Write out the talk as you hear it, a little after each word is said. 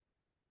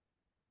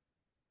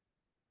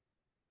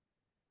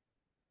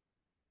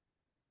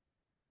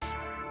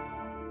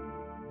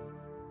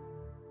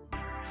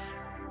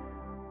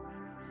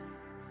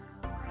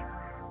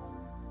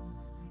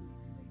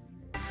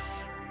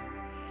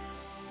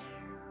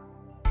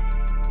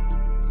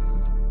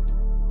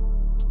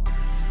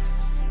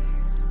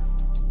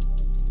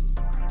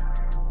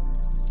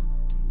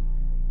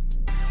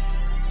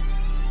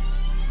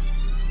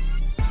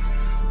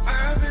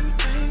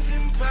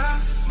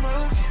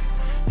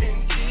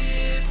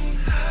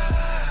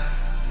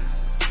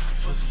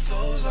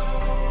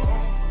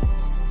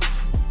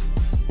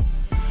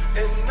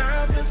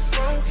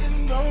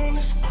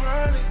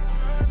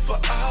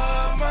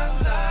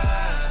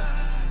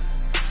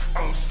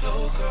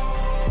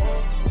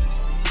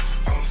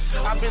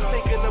Been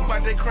thinking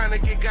about that chronic,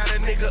 it got a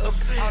nigga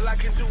obsessed. All I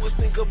can do is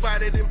think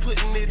about it and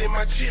putting it in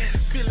my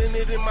chest. Feeling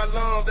it in my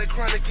lungs, that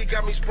chronic, it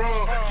got me sprung.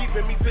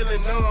 Keeping me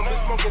feeling numb, been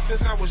smoking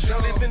since I was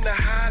young. Living the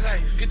high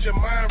life, get your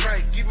mind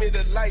right. Give me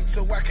the light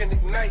so I can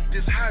ignite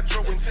this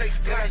hydro and take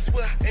flight. I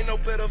swear, ain't no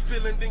better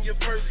feeling than your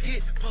first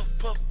hit. Puff,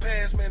 puff,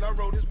 pass, man, I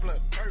wrote this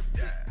blunt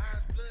perfect.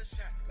 Eyes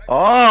bloodshot.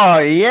 Oh,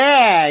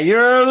 yeah.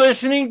 You're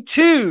listening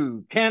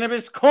to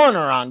Cannabis Corner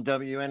on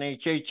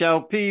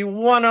WNHHLP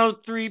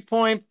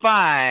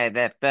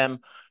 103.5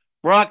 FM,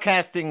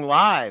 broadcasting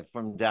live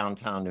from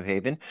downtown New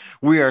Haven.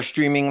 We are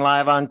streaming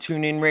live on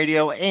TuneIn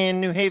Radio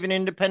and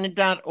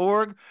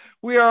NewHavenIndependent.org.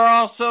 We are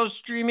also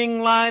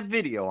streaming live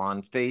video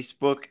on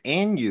Facebook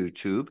and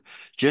YouTube.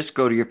 Just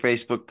go to your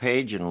Facebook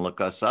page and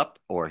look us up,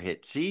 or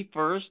hit see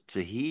first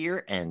to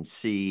hear and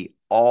see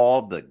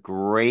all the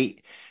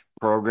great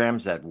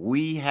programs that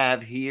we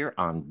have here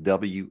on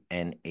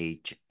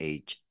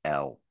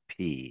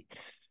WNHHLP.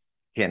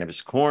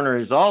 Cannabis Corner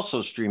is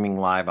also streaming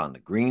live on the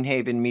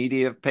Greenhaven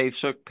Media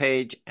Facebook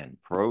page and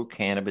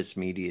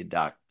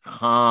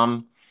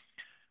ProCannabisMedia.com.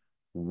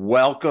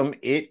 Welcome.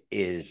 It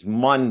is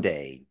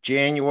Monday,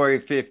 January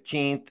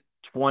 15th,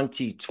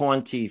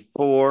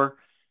 2024,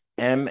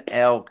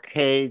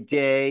 MLK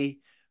Day.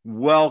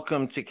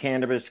 Welcome to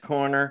Cannabis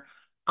Corner.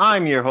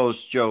 I'm your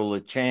host, Joe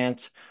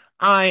LaChance.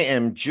 I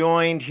am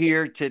joined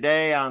here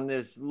today on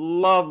this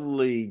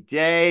lovely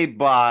day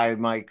by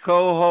my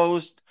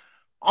co-host,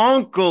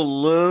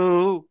 Uncle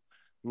Lou.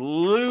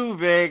 Lou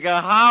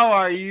Vega, how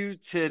are you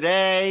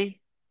today?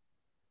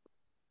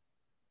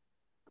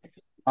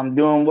 I'm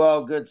doing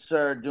well, good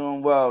sir.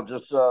 Doing well.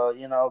 Just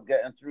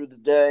getting through the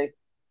day.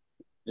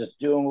 Just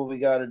doing what we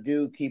got to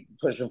do. Keep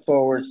pushing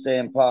forward,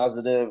 staying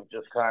positive.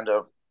 Just kind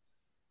of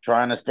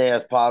trying to stay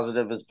as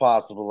positive as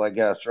possible, I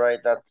guess. Right?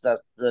 That's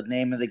the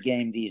name of the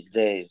game these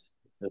days.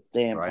 Just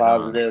staying Right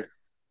positive.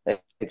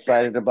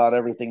 Excited about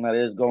everything that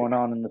is going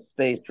on in the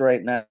space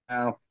right now.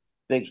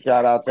 Big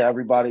shout out to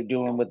everybody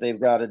doing what they've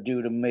got to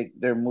do to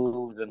make their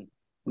moves and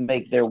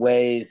make their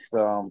ways.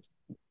 So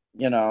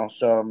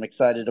I'm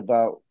excited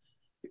about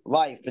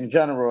life in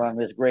general on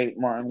this great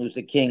Martin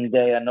Luther King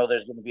Day. I know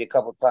there's going to be a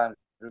couple times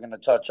we're going to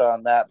touch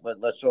on that,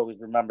 but let's always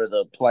remember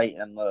the plight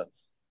and the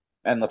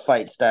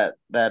fights that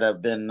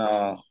have been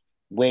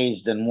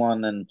waged and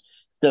won and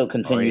still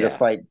continue to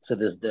fight to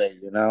this day.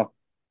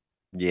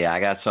 Yeah, I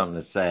got something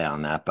to say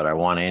on that, but I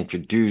want to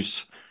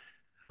introduce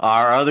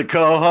our other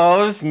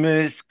co-host,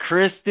 Miss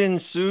Kristen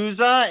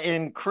Souza,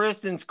 in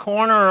Kristen's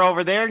corner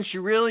over there, and she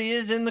really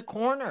is in the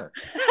corner.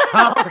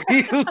 How are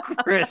you,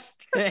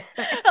 Kristen?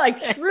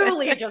 Like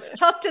truly just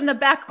tucked in the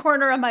back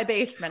corner of my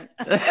basement.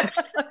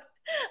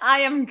 I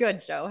am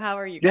good, Joe. How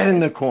are you guys? Get in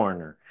the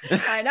corner.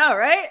 I know,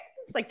 right?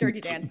 It's like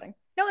Dirty Dancing.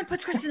 No one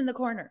puts Kristen in the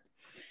corner.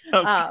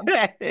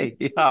 Okay.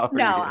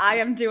 I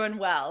am doing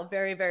well.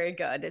 Very, very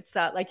good. It's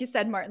like you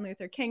said, Martin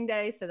Luther King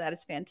Day, so that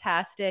is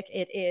fantastic.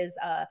 It is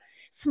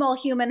small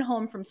human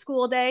home from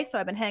school day, so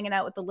I've been hanging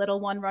out with the little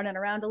one, running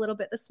around a little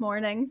bit this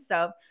morning.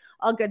 So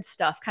all good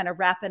stuff. Kind of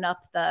wrapping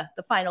up the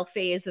final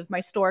phase of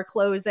my store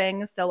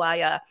closing. So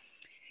I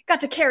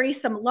got to carry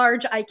some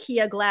large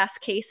IKEA glass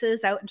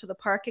cases out into the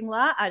parking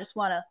lot. I just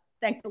want to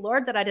thank the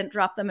Lord that I didn't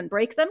drop them and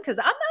break them, because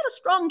I'm not a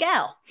strong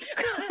gal.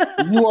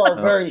 You are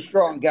a very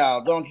strong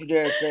gal. Don't you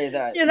dare say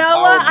that. You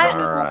know what?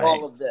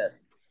 All of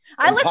this.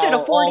 I lifted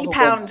a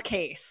 40-pound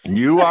case.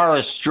 You are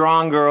a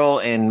strong girl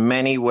in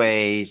many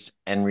ways,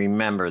 and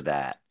remember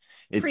that.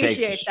 It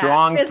takes a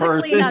strong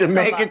person to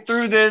make it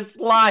through this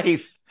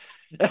life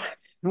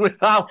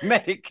without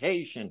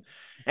medication.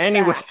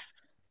 Anyway.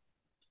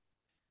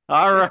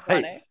 All right.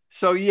 Funny.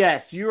 So,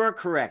 yes, you are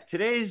correct.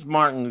 Today is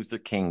Martin Luther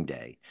King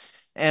Day,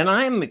 and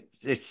I'm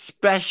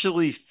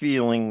especially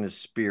feeling the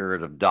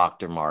spirit of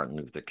Dr. Martin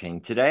Luther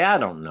King today. I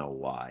don't know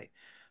why.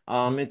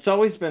 It's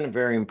always been a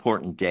very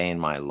important day in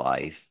my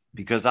life,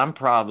 because I'm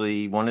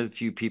probably one of the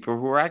few people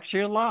who are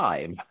actually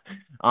alive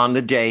on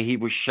the day he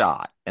was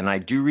shot. And I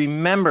do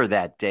remember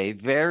that day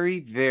very,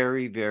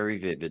 very, very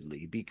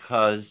vividly,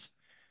 because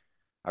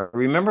I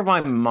remember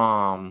my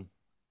mom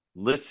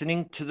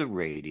listening to the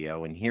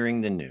radio and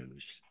hearing the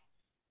news,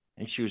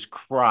 and she was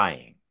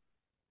crying.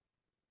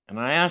 And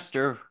I asked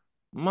her,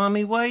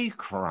 "Mommy, why are you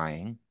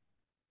crying?"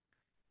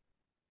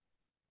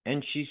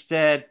 And she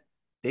said,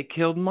 "They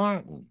killed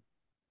Martin."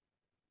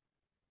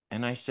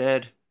 And I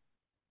said,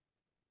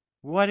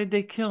 "Why did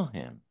they kill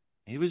him?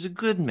 He was a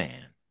good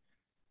man."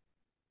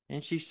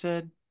 And she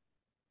said,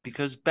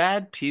 "Because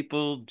bad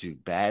people do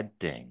bad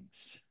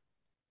things,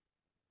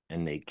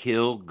 and they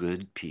kill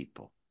good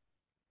people.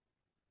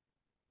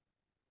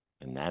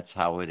 And that's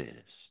how it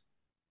is."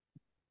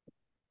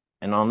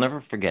 And I'll never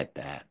forget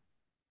that.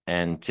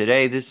 And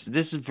today, this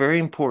is a very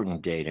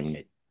important day to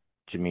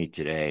me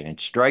today. And it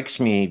strikes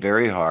me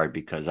very hard,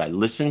 because I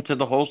listened to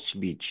the whole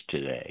speech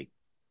today.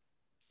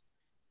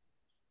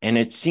 And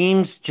it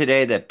seems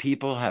today that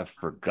people have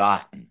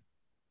forgotten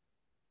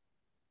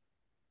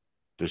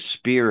the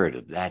spirit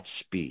of that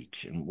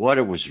speech and what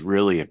it was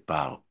really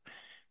about,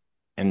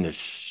 and the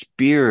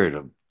spirit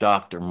of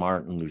Dr.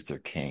 Martin Luther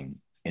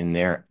King. in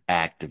their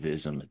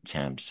activism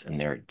attempts and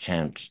their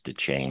attempts to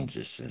change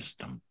the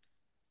system,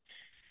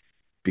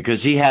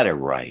 because he had it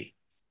right.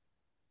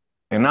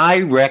 And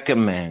I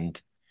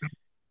recommend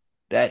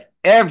that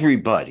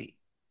everybody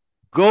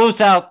goes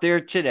out there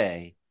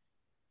today,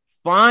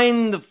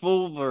 find the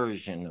full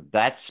version of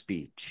that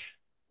speech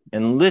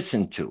and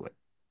listen to it.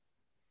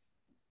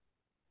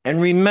 And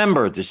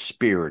remember the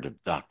spirit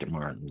of Dr.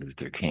 Martin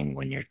Luther King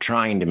when you're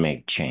trying to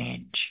make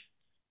change.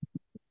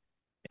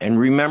 And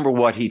remember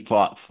what he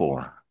fought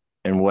for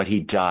and what he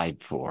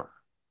died for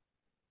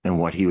and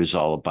what he was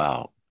all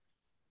about.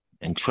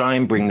 And try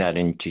and bring that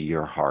into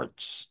your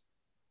hearts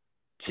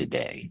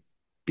today,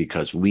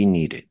 because we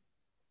need it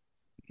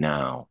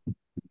now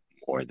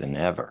more than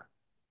ever.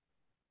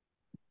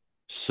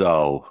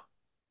 So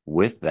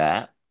with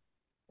that,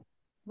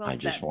 I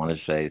just want to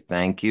say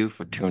thank you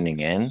for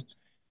tuning in.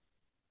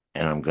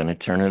 And I'm going to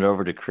turn it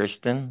over to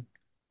Kristen.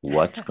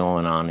 What's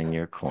going on in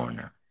your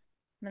corner?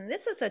 And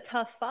this is a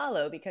tough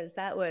follow because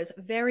that was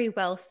very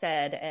well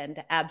said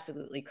and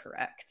absolutely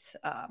correct.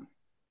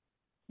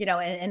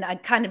 And I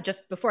kind of,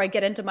 just before I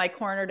get into my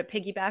corner, to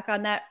piggyback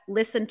on that,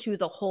 listen to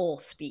the whole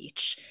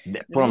speech.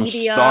 From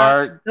media,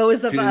 start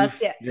those of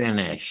us,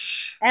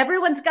 finish.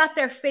 Everyone's got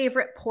their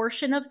favorite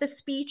portion of the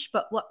speech,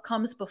 but what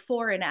comes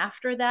before and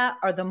after that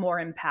are the more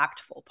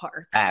impactful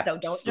parts.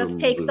 Absolutely. So don't just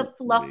take the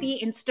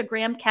fluffy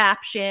Instagram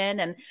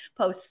caption and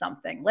post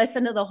something.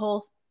 Listen to the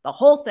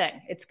whole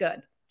thing. It's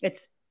good.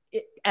 It's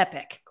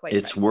epic.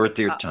 It's worth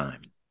your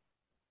time.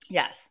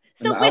 Yes.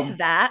 So with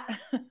that,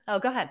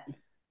 go ahead.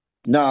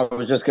 No, I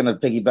was just going to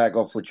piggyback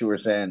off what you were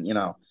saying.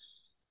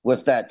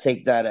 With that,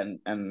 take that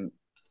and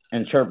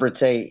interpret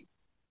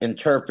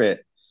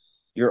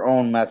your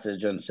own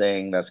message and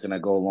saying that's going to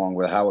go along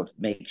with how it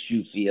makes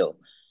you feel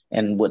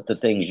and what the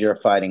things you're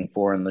fighting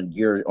for and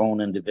your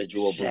own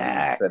individual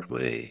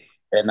beliefs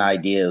and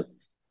ideas.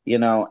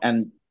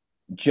 And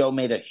Joe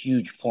made a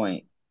huge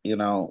point.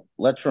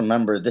 Let's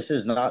remember, this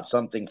is not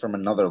something from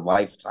another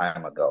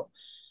lifetime ago.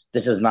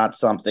 This is not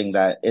something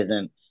that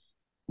isn't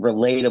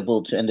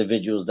relatable to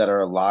individuals that are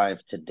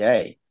alive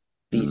today.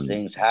 These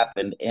things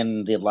happened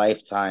in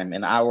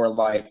our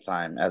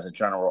lifetime as a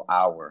general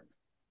hour.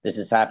 This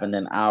has happened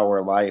in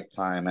our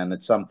lifetime, and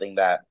it's something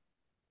that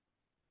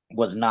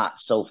was not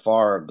so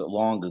far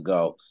long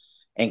ago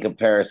in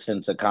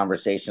comparison to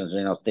conversations,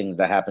 things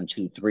that happened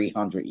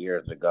 200-300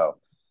 years ago.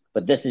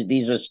 But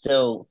these are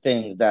still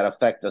things that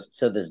affect us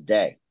to this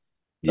day.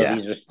 So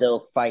these are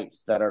still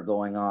fights that are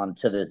going on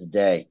to this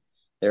day.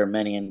 There are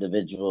many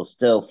individuals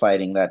still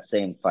fighting that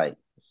same fight.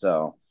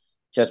 So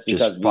just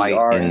because we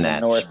are in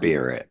that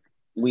spirit,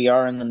 we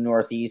are in the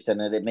Northeast, and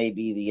it may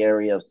be the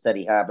area of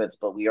steady habits,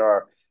 but we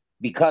are,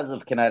 because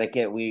of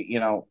Connecticut,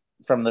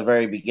 from the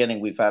very beginning,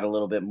 we've had a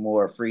little bit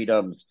more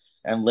freedoms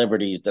and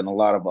liberties than a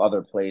lot of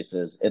other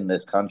places in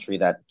this country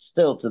that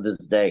still to this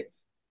day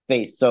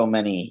face so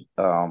many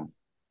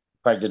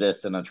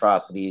prejudice and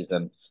atrocities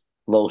and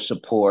low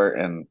support,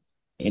 and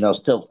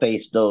still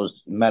face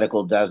those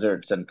medical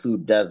deserts and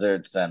food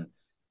deserts and,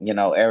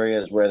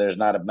 areas where there's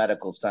not a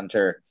medical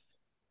center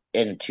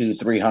in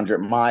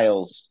 200-300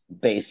 miles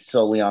based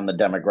solely on the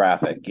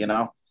demographic,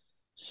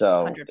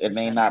 So 100%. It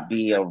may not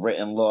be a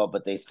written law,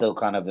 but they still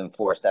kind of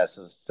enforce that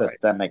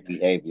systemic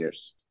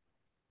behaviors.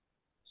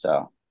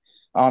 So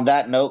on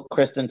that note,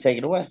 Kristen, take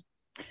it away.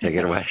 Take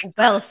it away.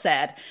 Well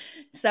said.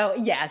 So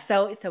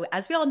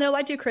as we all know,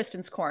 I do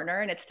Kristen's Corner,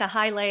 and it's to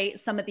highlight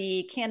some of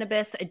the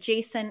cannabis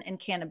adjacent and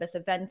cannabis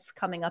events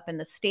coming up in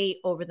the state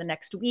over the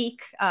next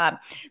week.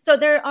 So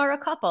there are a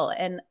couple,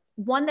 and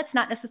one that's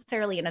not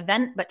necessarily an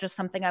event, but just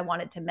something I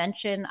wanted to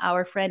mention.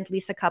 Our friend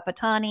Lisa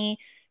Capitani,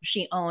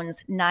 she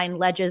owns 9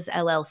 Ledges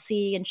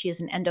LLC, and she is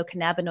an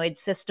endocannabinoid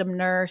system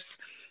nurse.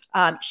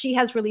 She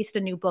has released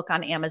a new book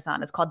on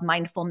Amazon. It's called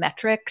Mindful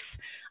Metrics.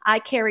 I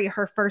carry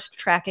her first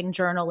tracking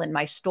journal in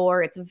my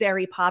store. It's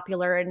very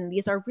popular, and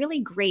these are really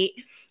great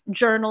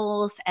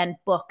journals and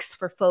books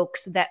for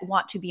folks that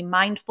want to be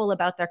mindful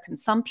about their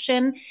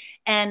consumption.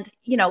 And,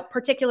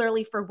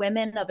 particularly for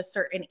women of a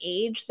certain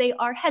age, they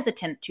are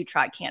hesitant to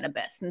try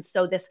cannabis. And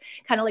so this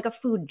kind of like a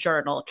food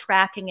journal,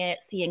 tracking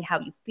it, seeing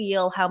how you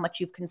feel, how much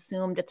you've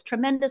consumed, it's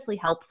tremendously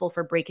helpful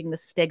for breaking the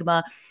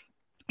stigma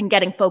and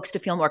getting folks to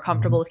feel more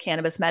comfortable with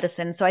cannabis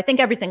medicine. So I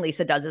think everything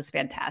Lisa does is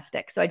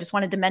fantastic. So I just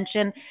wanted to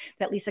mention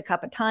that Lisa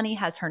Capitani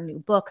has her new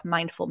book,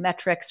 Mindful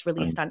Metrics,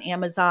 released on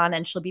Amazon,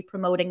 and she'll be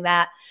promoting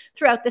that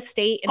throughout the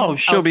state. And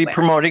she'll be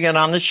promoting it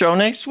on the show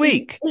next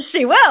week.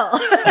 She will.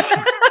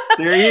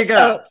 There you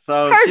go.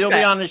 So she'll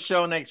be on the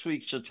show next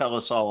week. She'll tell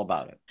us all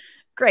about it.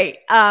 Great.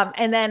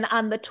 And then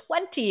on the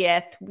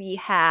 20th, we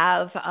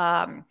have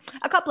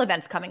a couple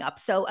events coming up.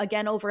 So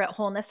again, over at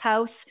Wholeness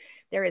House,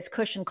 there is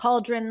Kush and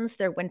Cauldrons,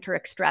 their winter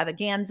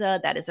extravaganza.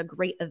 That is a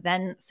great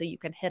event. So you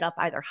can hit up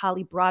either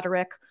Holly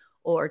Broderick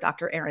or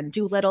Dr. Aaron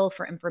Doolittle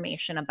for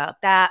information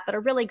about that. But a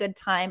really good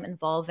time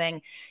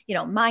involving,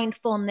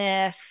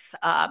 mindfulness,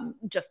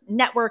 just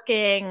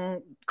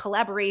networking,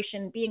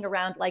 collaboration, being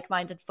around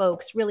like-minded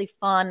folks, really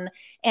fun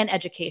and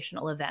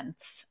educational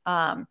events.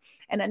 And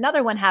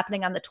another one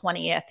happening on the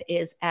 20th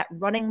is at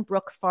Running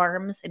Brook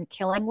Farms in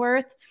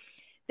Killingworth.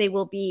 They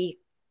will be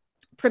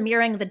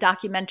premiering the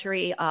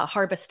documentary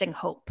Harvesting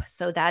Hope.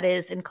 So that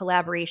is in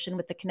collaboration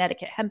with the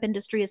Connecticut Hemp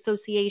Industry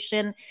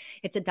Association.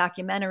 It's a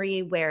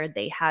documentary where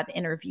they have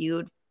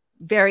interviewed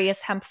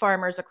various hemp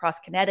farmers across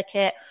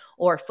Connecticut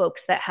or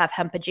folks that have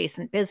hemp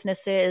adjacent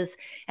businesses.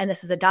 And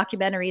this is a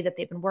documentary that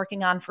they've been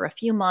working on for a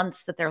few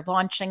months that they're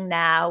launching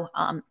now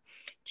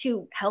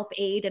to help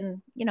aid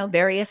in,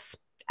 various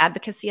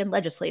advocacy and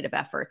legislative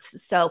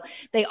efforts. So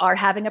they are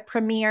having a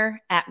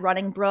premiere at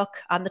Running Brook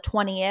on the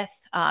 20th.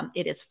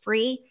 It is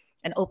free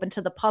and open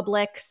to the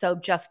public. So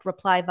just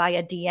reply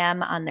via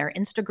DM on their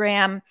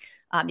Instagram.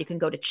 You can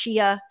go to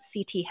Chia,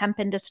 CT Hemp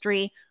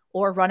Industry,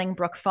 or Running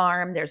Brook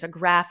Farm. There's a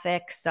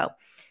graphic. So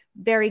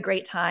very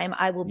great time.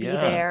 I will be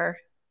there.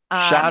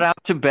 Shout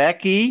out to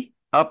Becky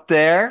up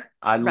there.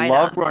 I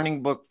love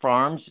Running Brook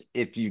Farms.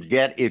 If you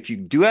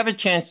do have a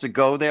chance to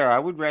go there, I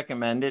would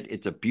recommend it.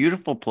 It's a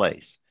beautiful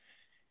place.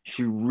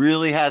 She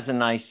really has a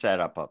nice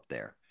setup up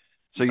there.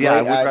 So yeah,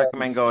 I would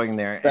recommend going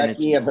there.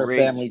 Becky and her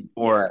family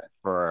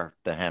for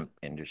the hemp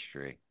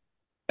industry.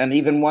 And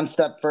even one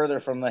step further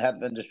from the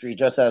hemp industry,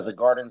 just as a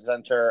garden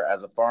center,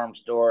 as a farm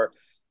store,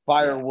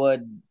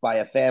 firewood by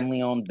a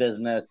family-owned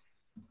business.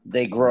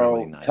 They grow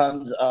really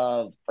tons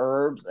of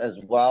herbs as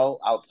well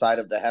outside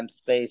of the hemp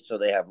space. So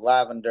they have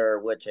lavender,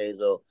 witch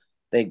hazel,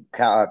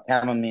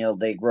 chamomile.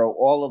 They grow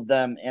all of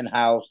them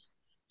in-house.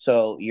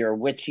 So your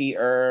witchy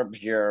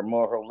herbs, your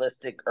more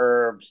holistic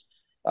herbs.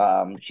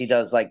 She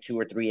does like 2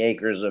 or 3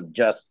 acres of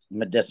just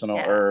medicinal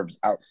herbs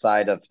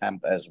outside of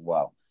hemp as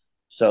well.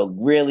 So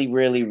really,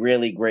 really,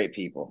 really great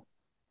people.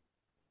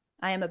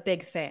 I am a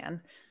big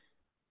fan.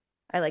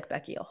 I like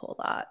Becky a whole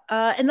lot.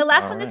 And the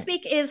last one this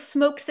week is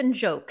Smokes and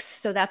Jokes.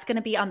 So that's going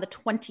to be on the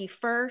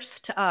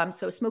 21st.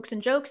 So Smokes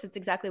and Jokes, it's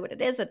exactly what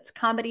it is. It's a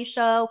comedy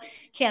show,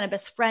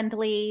 cannabis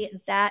friendly.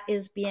 That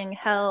is being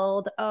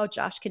held. Oh,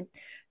 Josh,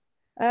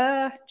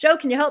 Joe,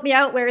 can you help me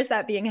out? Where is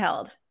that being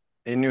held?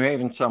 In New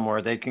Haven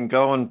somewhere. They can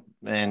go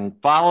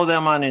and follow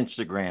them on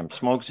Instagram,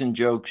 Smokes and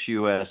Jokes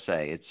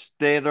USA.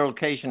 Their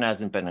location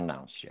hasn't been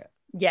announced yet.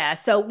 Yeah,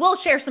 so we'll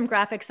share some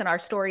graphics in our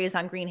stories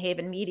on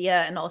Greenhaven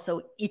Media and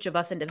also each of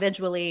us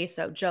individually.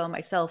 So Joe,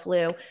 myself,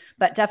 Lou,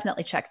 but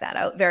definitely check that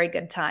out. Very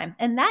good time.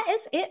 And that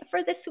is it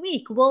for this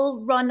week. We'll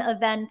run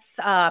events,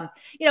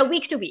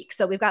 week to week.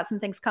 So we've got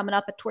some things coming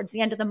up towards the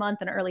end of the month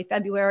and early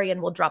February,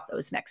 and we'll drop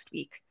those next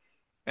week.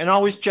 And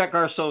always check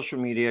our social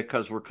media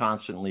because we're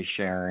constantly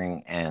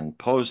sharing and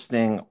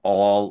posting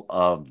all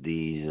of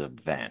these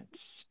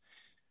events.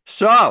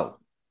 So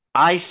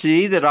I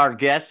see that our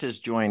guest has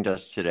joined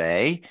us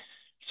today.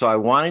 So I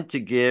wanted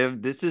to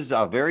this is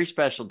a very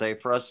special day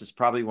for us. It's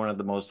probably one of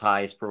the most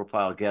highest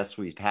profile guests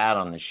we've had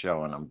on the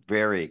show, and I'm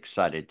very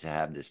excited to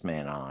have this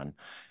man on.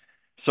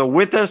 So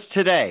with us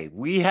today,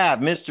 we have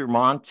Mr.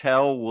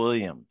 Montel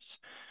Williams.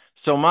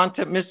 So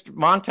Mr.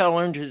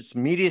 Montel earned his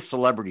media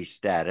celebrity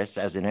status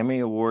as an Emmy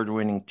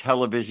Award-winning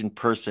television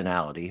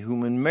personality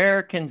whom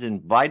Americans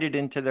invited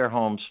into their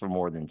homes for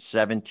more than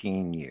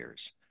 17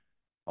 years.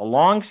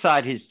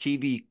 Alongside his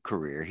TV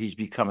career, he's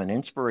become an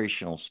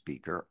inspirational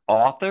speaker,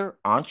 author,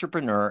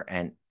 entrepreneur,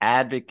 and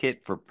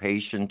advocate for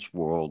patients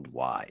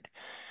worldwide.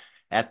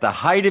 At the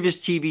height of his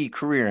TV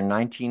career in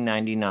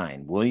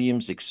 1999,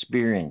 Williams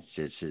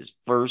experiences his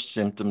first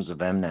symptoms of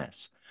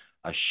MS,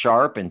 a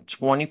sharp and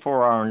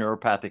 24-hour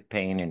neuropathic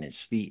pain in his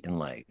feet and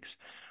legs.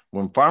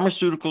 When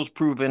pharmaceuticals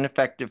proved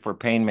ineffective for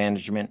pain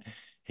management,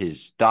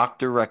 his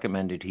doctor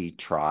recommended he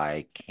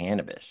try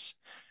cannabis.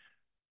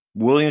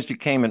 Williams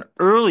became an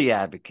early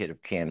advocate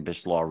of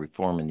cannabis law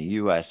reform in the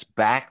U.S.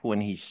 Back when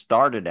he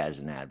started as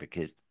an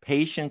advocate,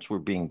 patients were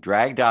being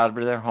dragged out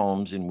of their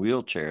homes in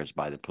wheelchairs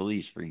by the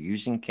police for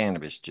using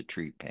cannabis to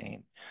treat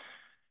pain.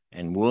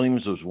 And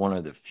Williams was one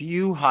of the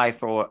few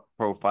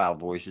high-profile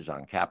voices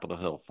on Capitol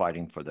Hill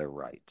fighting for their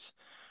rights.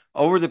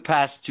 Over the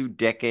past 2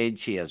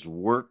 decades, he has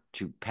worked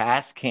to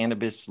pass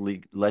cannabis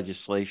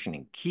legislation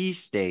in key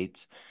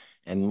states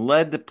and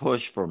led the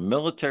push for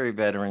military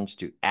veterans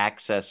to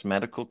access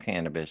medical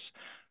cannabis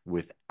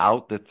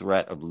without the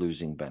threat of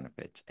losing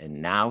benefits.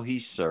 And now he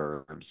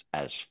serves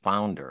as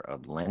founder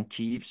of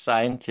Lentive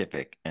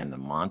Scientific and the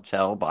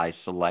Montel by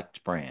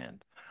Select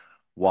brand,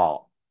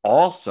 while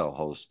also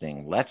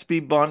hosting Let's Be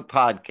Blunt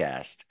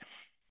podcast,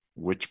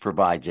 which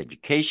provides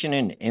education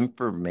and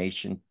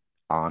information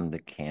on the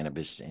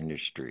cannabis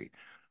industry.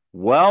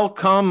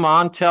 Welcome,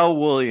 Montel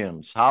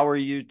Williams. How are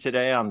you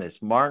today on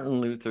this Martin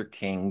Luther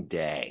King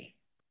Day?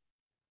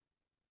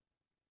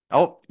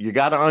 Oh, you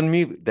got to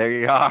unmute. There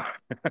you are.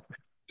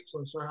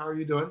 Excellent, sir. How are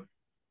you doing?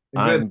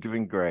 I'm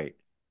doing great.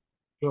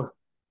 Sure.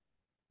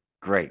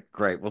 Great.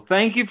 Well,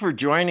 thank you for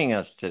joining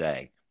us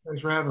today.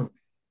 Thanks for having me.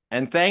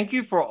 And thank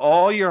you for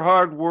all your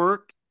hard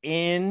work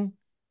in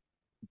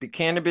the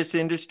cannabis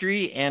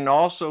industry and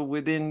also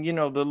within,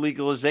 the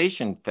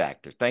legalization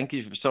factor. Thank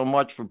you so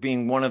much for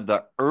being one of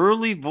the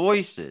early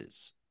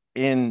voices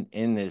in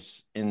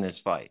this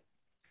fight.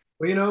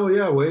 Well,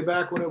 yeah, way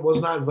back when it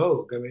was not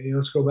vogue. I mean,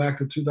 let's go back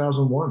to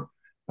 2001.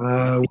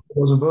 It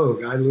wasn't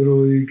vogue. I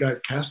literally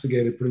got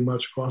castigated pretty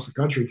much across the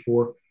country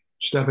for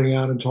stepping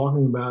out and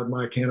talking about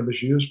my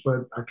cannabis use,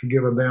 but I could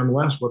give a damn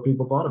less what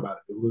people thought about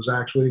it. It was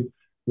actually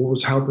what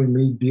was helping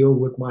me deal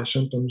with my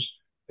symptoms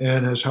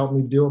and has helped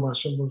me deal with my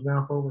symptoms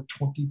now for over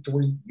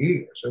 23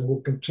 years and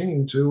will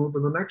continue to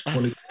for the next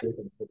 20 years.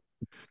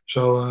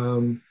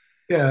 So,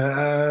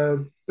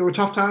 there were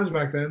tough times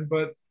back then,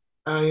 but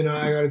I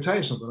got to tell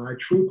you something. I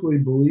truthfully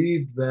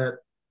believe that,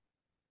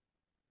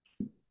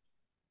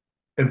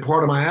 and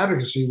part of my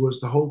advocacy was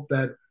the hope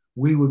that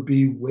we would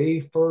be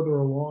way further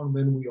along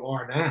than we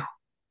are now.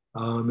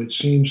 It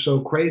seems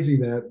so crazy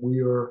that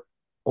we are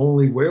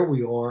only where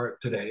we are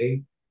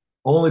today,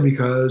 only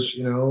because,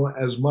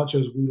 as much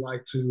as we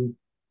like to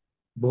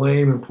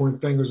blame and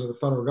point fingers at the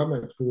federal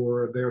government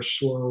for their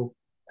slow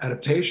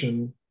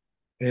adaptation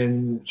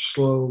and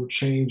slow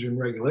change in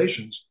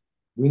regulations,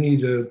 we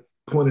need to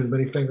point as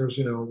many fingers.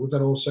 What's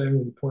that old saying?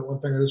 When you point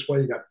one finger this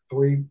way, you got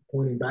three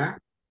pointing back.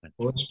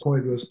 Well,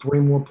 there's three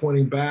more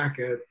pointing back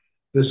at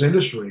this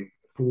industry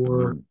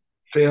for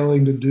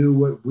failing to do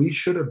what we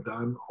should have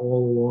done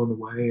all along the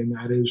way, and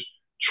that is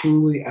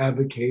truly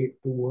advocate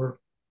for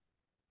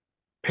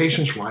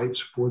patients' rights,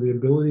 for the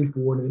ability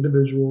for an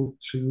individual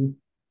to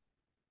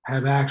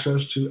have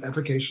access to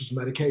efficacious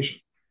medication.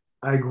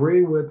 I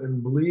agree with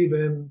and believe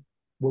in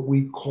what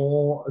we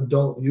call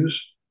adult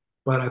use,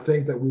 but I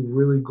think that we've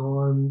really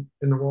gone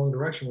in the wrong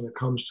direction when it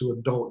comes to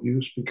adult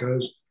use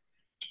because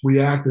we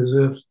act as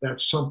if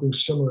that's something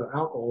similar to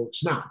alcohol.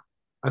 It's not.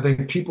 I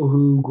think people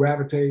who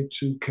gravitate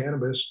to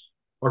cannabis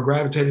are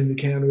gravitating to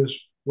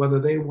cannabis, whether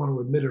they want to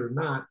admit it or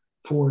not,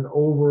 for an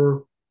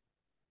overwhelming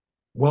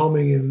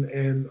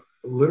and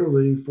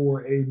literally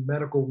for a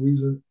medical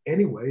reason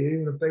anyway,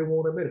 even if they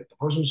won't admit it. The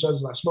person who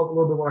says, I smoke a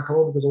little bit when I come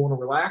home because I want to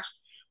relax,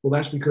 well,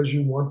 that's because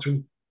you want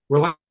to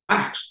relax.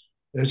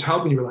 And it's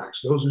helping you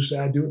relax. Those who say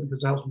I do it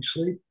because it helps me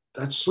sleep,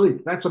 that's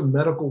sleep. That's a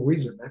medical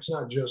reason. That's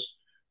not just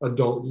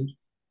adult use.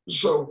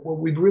 So what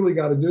we've really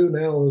got to do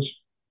now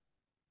is,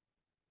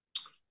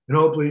 and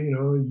hopefully,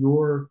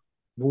 your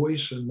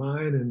voice and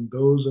mine and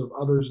those of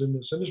others in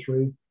this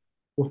industry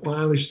will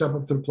finally step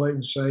up to the plate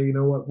and say, you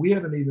know what, we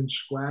haven't even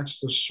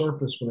scratched the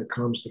surface when it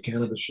comes to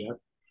cannabis yet.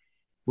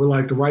 We're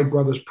like the Wright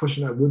brothers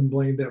pushing that wooden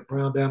blade that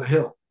brown down a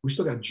hill. We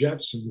still got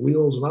jets and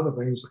wheels and other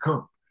things to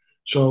come.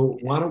 So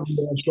why don't we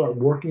all start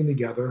working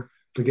together?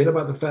 Forget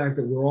about the fact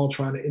that we're all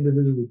trying to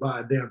individually buy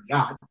a damn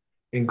yacht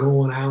and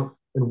going out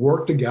and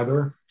work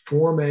together,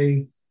 form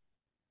a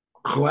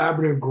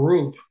collaborative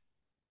group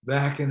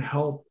that can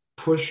help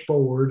push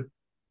forward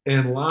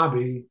and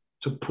lobby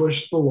to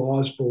push the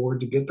laws forward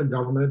to get the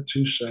government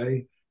to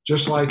say,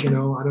 just like, I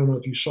don't know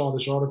if you saw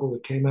this article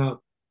that came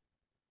out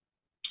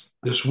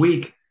this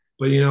week,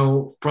 but,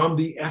 from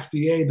the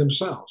FDA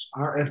themselves,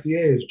 our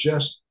FDA has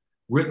just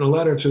written a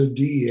letter to the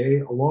DEA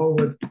along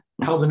with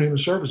Health and Human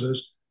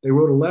Services. They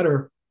wrote a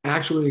letter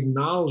actually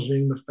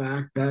acknowledging the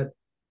fact that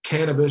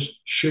cannabis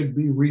should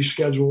be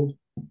rescheduled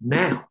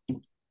now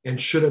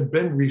and should have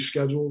been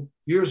rescheduled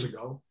years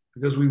ago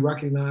because we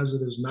recognize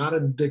it is not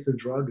an addictive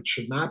drug. It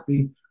should not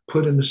be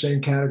put in the same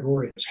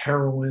category as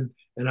heroin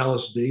and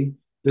LSD.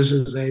 This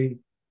is a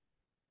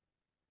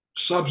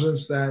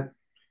substance that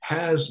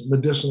has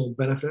medicinal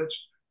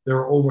benefits. There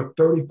are over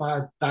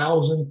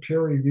 35,000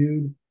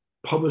 peer-reviewed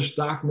published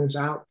documents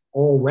out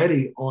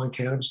already on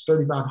cannabis,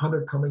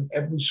 3,500 coming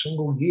every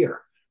single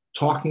year,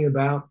 talking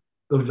about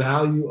the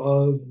value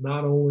of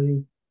not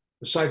only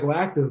the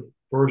psychoactive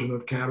version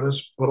of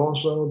cannabis, but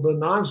also the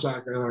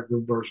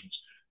non-psychoactive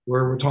versions,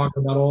 where we're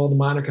talking about all the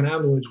minor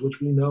cannabinoids,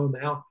 which we know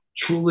now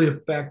truly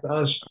affect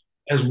us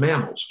as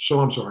mammals.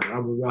 So I'm sorry,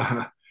 I'll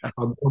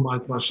go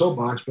my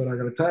soapbox, but I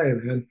got to tell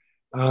you,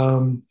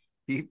 man,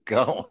 keep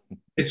going.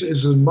 It's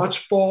as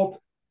much fault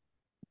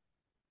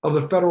of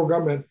the federal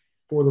government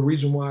for the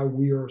reason why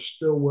we are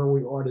still where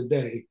we are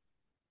today.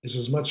 It's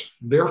as much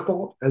their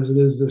fault as it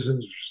is this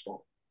industry's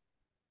fault.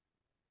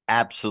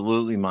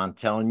 Absolutely,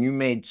 Montel. And you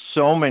made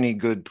so many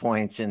good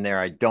points in there.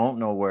 I don't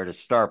know where to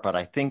start, but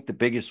I think the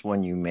biggest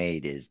one you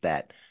made is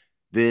that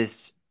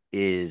this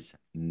is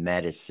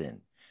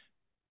medicine.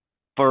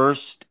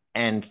 First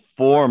and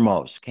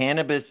foremost,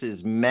 cannabis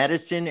is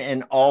medicine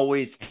and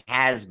always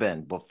has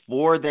been.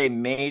 Before they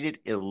made it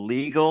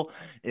illegal,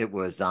 it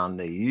was on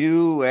the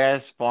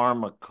U.S.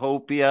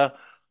 pharmacopoeia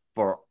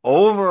for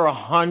over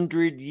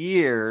 100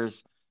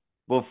 years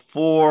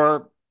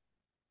before,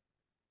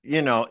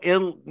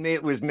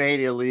 it was made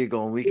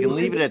illegal. And we can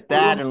leave it at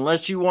that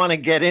unless you want to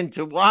get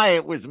into why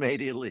it was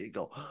made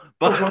illegal.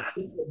 But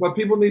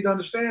people need to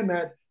understand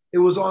that it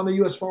was on the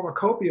U.S.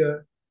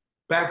 pharmacopoeia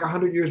back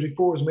 100 years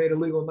before it was made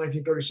illegal in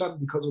 1937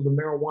 because of the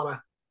Marijuana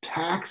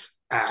Tax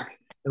Act.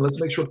 And let's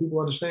make sure people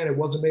understand it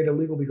wasn't made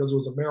illegal because it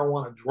was a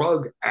Marijuana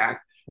Drug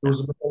Act. It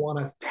was a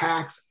Marijuana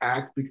Tax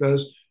Act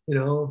because,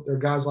 there are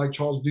guys like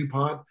Charles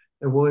DuPont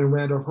and William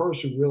Randolph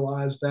Hearst, who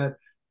realized that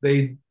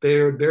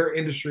their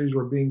industries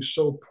were being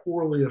so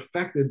poorly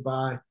affected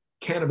by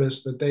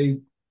cannabis that they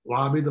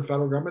lobbied the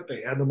federal government.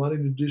 They had the money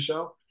to do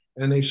so,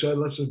 and they said,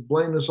 let's just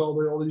blame this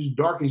all these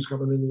darkies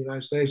coming in the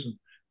United States, and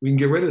we can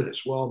get rid of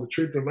this. Well, the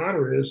truth of the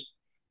matter is,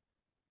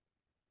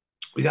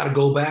 we got to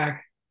go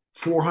back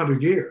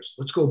 400 years.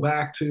 Let's go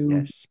back to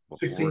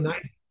 1690,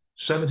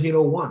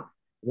 1701,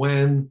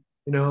 when,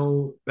 you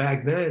know,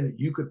 back then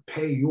you could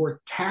pay your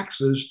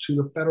taxes to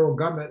the federal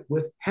government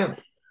with hemp.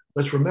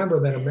 Let's remember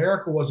that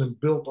America wasn't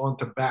built on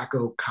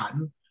tobacco,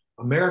 cotton.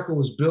 America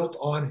was built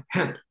on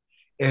hemp.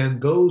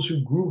 And those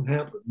who grew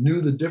hemp knew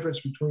the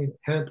difference between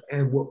hemp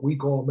and what we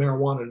call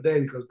marijuana today,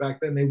 because back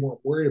then they weren't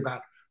worried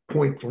about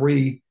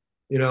 0.3,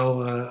 you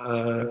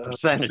know,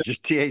 percentage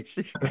of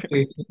THC.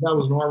 That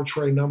was an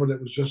arbitrary number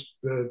that was just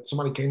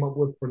somebody came up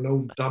with for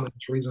no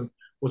dumbass reason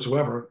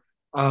whatsoever.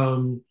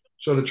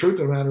 So the truth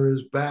of the matter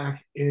is,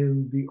 back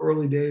in the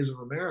early days of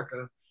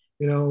America,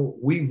 you know,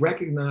 we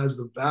recognized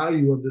the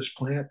value of this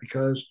plant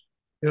because,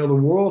 you know, the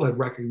world had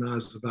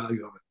recognized the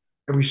value of it.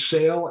 Every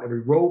sail,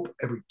 every rope,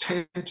 every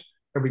tent,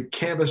 every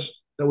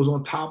canvas that was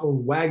on top of a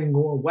wagon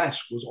going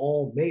west was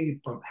all made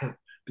from hemp.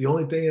 The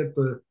only thing that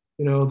the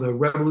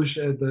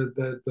revolution,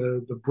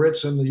 the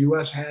Brits and the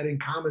U.S. had in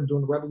common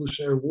during the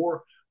Revolutionary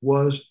War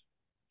was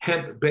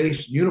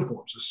hemp-based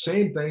uniforms. The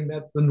same thing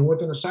that the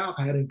North and the South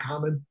had in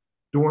common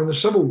during the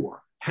Civil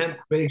War,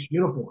 hemp-based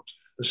uniforms.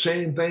 The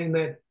same thing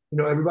that, you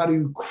know, everybody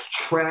who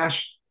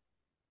trashed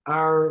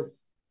our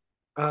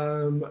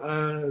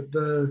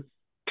the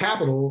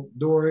Capitol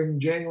during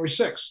January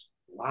 6th.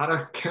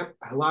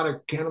 A lot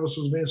of cannabis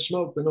was being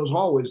smoked in those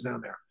hallways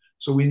down there.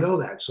 So we know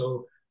that.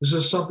 So this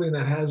is something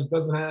that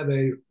doesn't have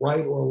a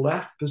right or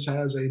left. This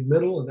has a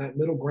middle, and that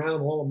middle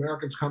ground all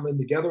Americans come in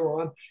together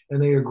on,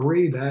 and they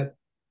agree that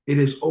it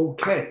is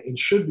okay. It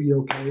should be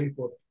okay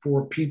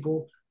for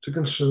people to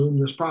consume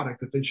this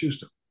product if they choose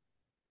to.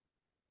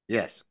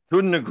 Yes,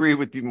 couldn't agree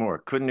with you more.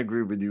 Couldn't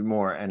agree with you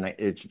more. And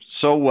it's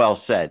so well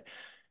said.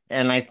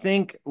 And I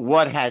think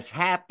what has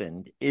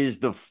happened is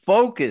the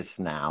focus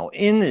now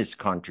in this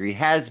country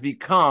has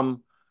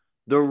become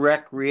the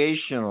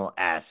recreational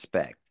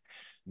aspect.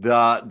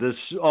 The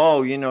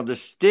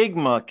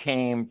stigma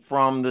came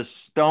from the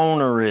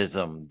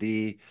stonerism,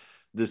 the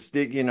the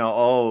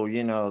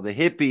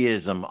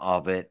hippieism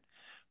of it,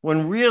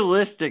 when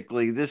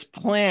realistically this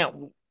plant,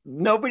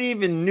 nobody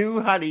even knew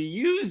how to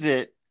use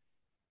it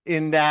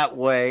in that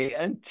way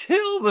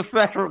until the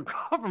federal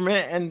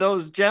government and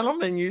those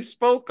gentlemen you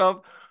spoke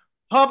of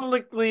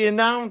publicly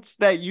announced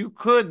that you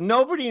could.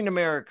 Nobody in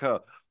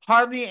America,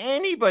 hardly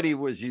anybody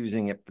was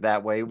using it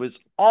that way. It was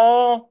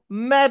all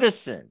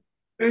medicine.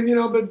 And,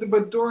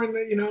 but during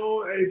the,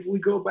 if we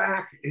go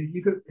back,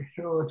 you could,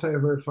 I'll tell you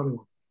a very funny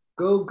one.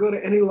 Go to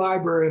any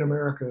library in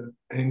America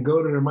and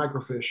go to their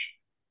microfiche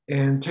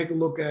and take a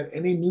look at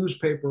any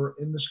newspaper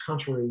in this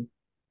country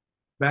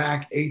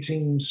back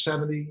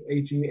 1870,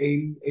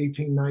 1880,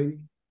 1890,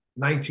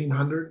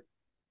 1900.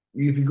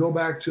 If you go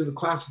back to the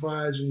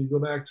classifieds and you go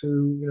back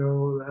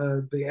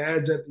to, the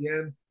ads at the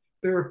end,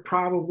 there are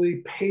probably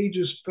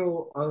pages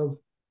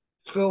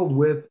filled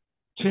with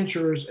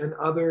tinctures and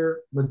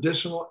other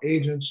medicinal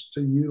agents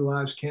to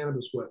utilize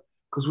cannabis with,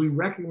 because we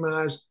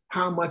recognized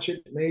how much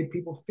it made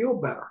people feel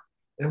better.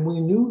 And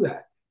we knew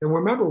that. And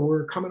remember,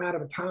 we're coming out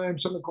of a time,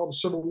 something called the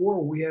Civil War,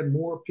 where we had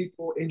more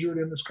people injured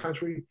in this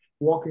country,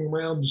 walking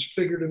around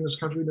disfigured in this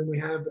country than we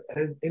have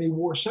had any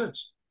war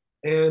since.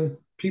 And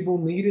people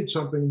needed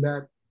something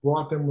that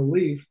brought them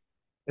relief.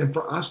 And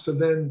for us to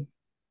then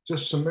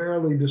just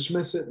summarily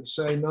dismiss it and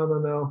say,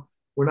 no,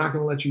 we're not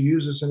going to let you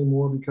use this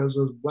anymore because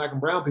those black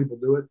and brown people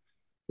do it,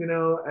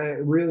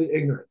 really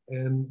ignorant.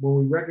 And when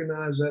we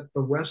recognize that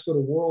the rest of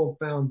the world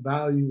found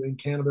value in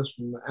cannabis,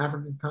 from the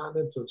African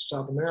continent to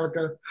South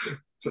America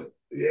to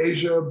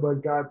Asia,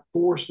 but got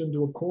forced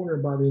into a corner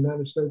by the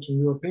United States and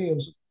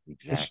Europeans.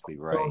 Exactly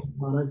right.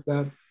 Product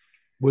that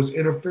was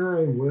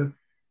interfering with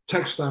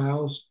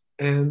textiles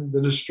and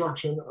the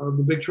destruction of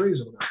the big trees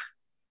of that.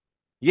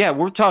 Yeah,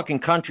 we're talking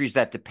countries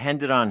that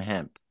depended on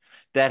hemp,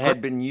 that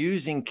had been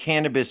using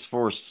cannabis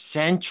for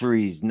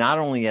centuries, not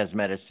only as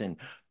medicine,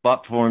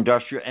 but for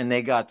industrial, and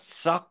they got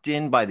sucked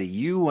in by the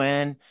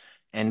UN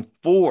and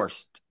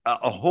forced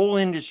a whole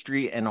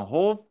industry and a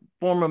whole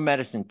form of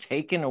medicine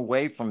taken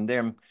away from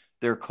them,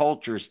 their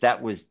cultures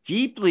that was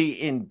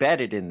deeply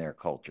embedded in their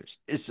cultures.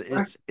 It's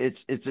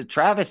a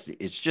travesty.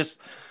 It's just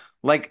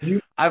like,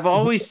 I've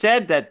always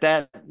said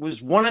that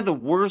was one of the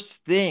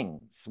worst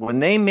things when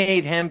they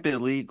made hemp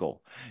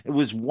illegal. It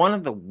was one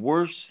of the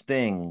worst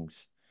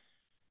things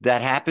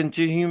that happened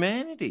to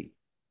humanity.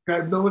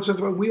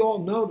 We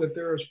all know that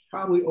there's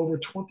probably over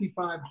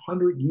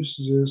 2,500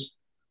 usages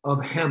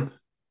of hemp.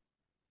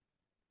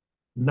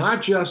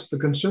 Not just the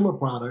consumer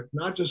product,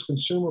 not just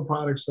consumer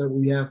products that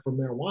we have for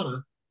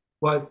marijuana,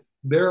 but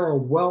there are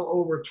well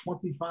over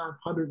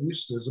 2,500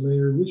 usages. I mean,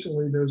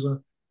 recently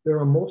there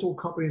are multiple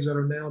companies that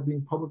are now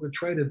being publicly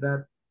traded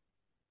that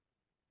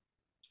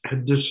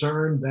have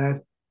discerned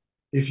that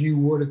if you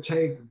were to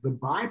take the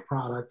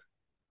byproduct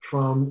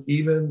from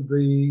even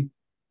the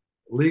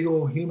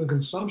legal human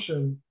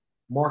consumption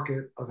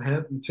market of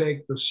hemp. You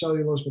take the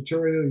cellulose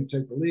material, you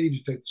take the leaves,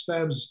 you take the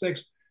stems, the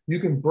sticks, you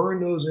can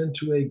burn those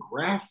into a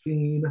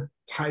graphene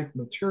type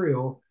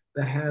material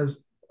that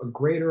has a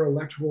greater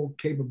electrical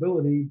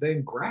capability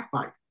than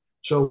graphite.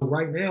 So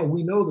right now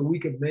we know that we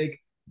could make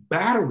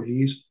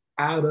batteries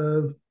out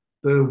of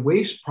the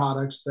waste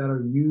products that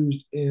are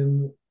used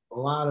in a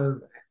lot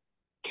of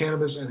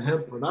cannabis and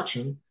hemp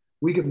production.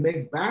 We could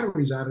make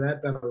batteries out of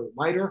that that are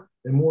lighter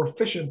and more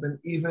efficient than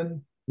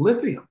even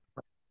lithium.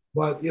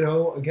 But,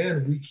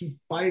 again, we keep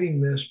fighting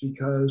this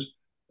because,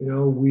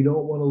 we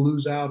don't want to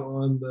lose out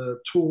on the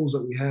tools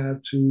that we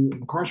have to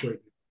incarcerate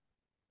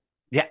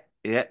people.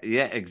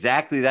 Yeah,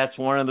 exactly. That's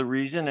one of the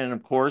reasons. And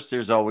of course,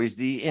 there's always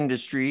the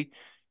industry,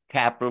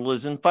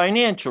 capitalism,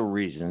 financial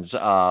reasons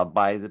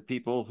by the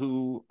people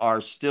who are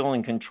still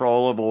in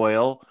control of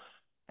oil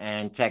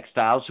and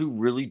textiles who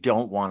really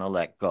don't want to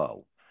let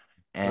go.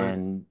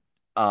 And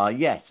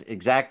yes,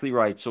 exactly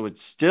right. So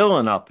it's still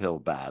an uphill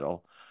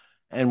battle.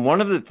 And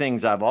one of the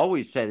things I've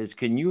always said is,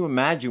 can you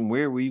imagine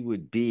where we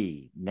would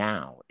be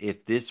now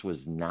if this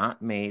was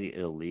not made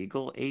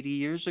illegal 80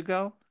 years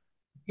ago?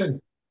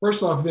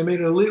 First off, if they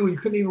made it illegal, you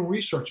couldn't even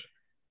research it.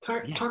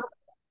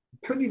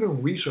 Couldn't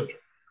even research it.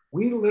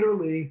 We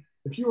literally,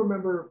 if you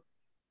remember,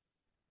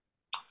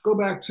 go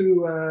back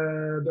to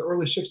the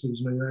early 60s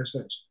in the United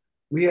States.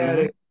 We had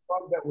a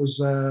drug that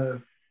was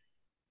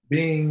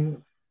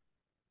being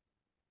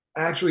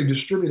actually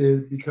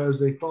distributed because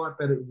they thought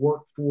that it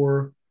worked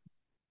for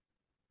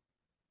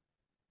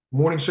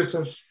morning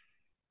sickness,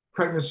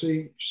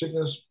 pregnancy,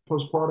 sickness,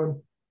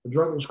 postpartum. The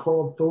drug was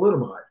called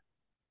thalidomide.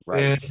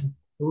 Right. And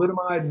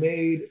thalidomide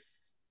made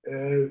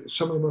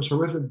some of the most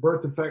horrific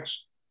birth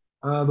defects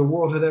the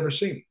world had ever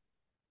seen.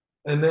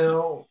 And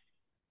now,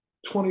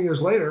 20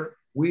 years later,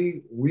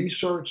 we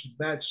researched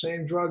that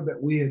same drug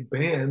that we had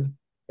banned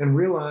and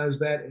realized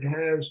that it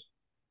has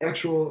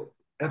actual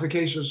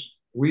efficacious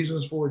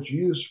reasons for its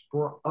use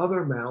for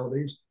other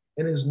maladies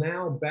and is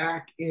now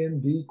back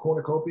in the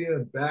cornucopia,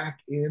 back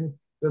in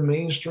the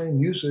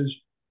mainstream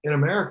usage in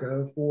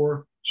America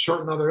for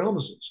certain other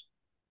illnesses.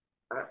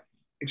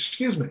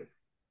 Excuse me.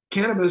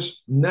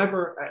 Cannabis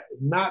never,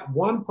 not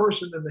one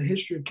person in the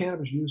history of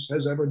cannabis use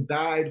has ever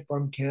died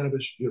from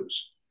cannabis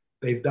use.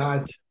 They've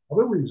died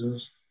for other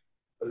reasons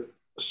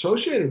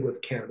associated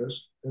with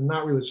cannabis and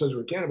not really associated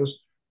with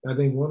cannabis. I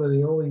think one of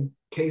the only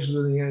cases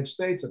in the United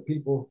States that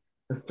people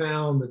have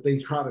found that they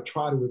try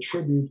to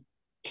attribute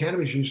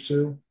cannabis use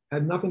to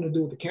had nothing to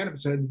do with the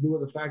cannabis. It had to do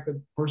with the fact that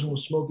the person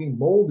was smoking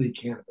moldy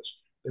cannabis.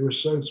 They were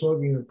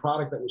smoking a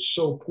product that was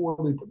so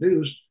poorly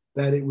produced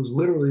that it was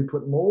literally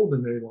putting mold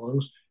in their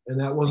lungs, and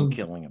that wasn't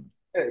killing them.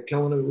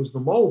 Killing them. It was the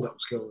mold that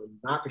was killing them,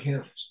 not the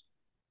cannabis.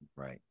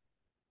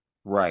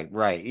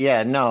 Right.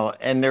 Yeah, no,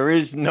 and there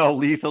is no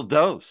lethal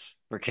dose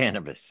for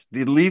cannabis.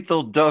 The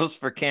lethal dose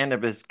for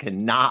cannabis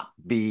cannot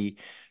be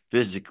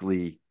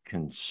physically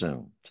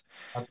consumed.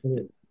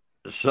 Absolutely.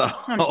 So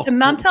to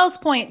Montel's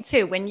point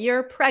too, when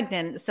you're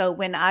pregnant, so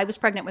when I was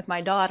pregnant with my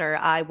daughter,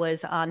 I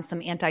was on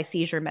some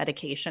anti-seizure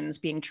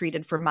medications being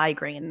treated for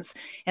migraines.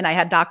 And I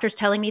had doctors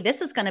telling me this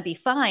is going to be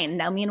fine.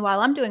 Now,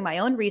 meanwhile, I'm doing my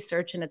own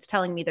research and it's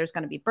telling me there's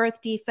going to be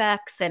birth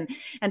defects and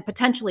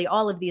potentially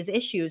all of these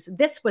issues.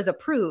 This was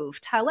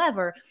approved.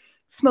 However,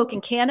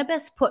 smoking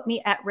cannabis put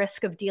me at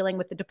risk of dealing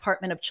with the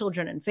Department of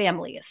Children and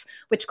Families,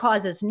 which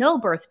causes no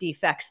birth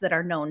defects that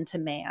are known to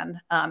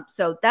man.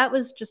 So that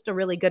was just a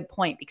really good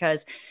point,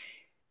 because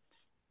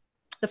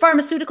the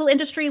pharmaceutical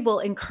industry will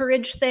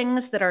encourage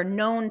things that are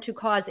known to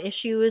cause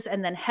issues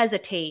and then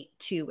hesitate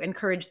to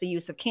encourage the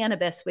use of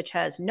cannabis, which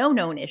has no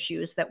known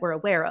issues that we're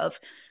aware of.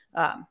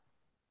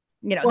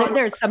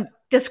 There's some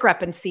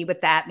discrepancy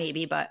with that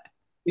maybe, but.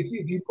 If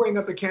you bring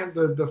up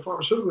the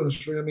pharmaceutical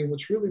industry, I mean,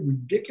 what's really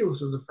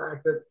ridiculous is the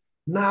fact that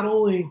not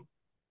only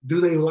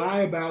do they lie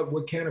about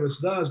what cannabis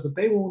does, but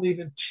they won't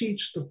even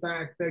teach the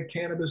fact that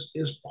cannabis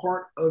is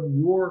part of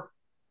your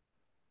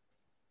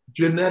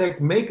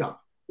genetic makeup.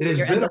 It is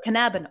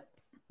endocannabinoid.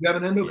 You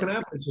have an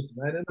endocannabinoid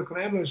system. That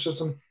endocannabinoid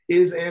system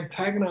is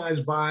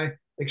antagonized by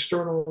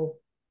external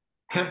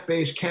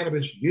hemp-based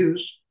cannabis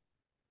use.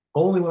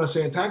 Only when I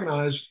say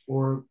antagonized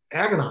or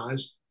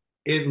agonize,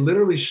 it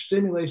literally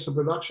stimulates the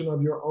production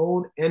of your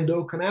own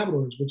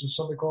endocannabinoids, which is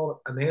something called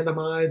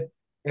anandamide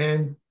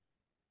and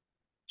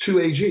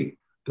 2-AG.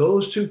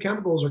 Those two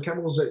chemicals are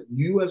chemicals that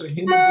you as a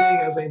human being,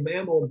 as a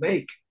mammal,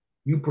 make.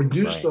 You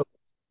produce those,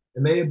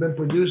 and they have been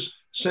produced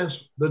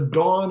since the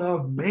dawn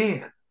of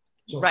man.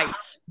 So how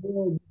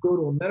you go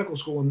to a medical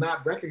school and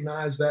not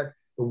recognize that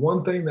the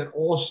one thing that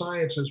all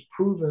science has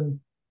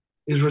proven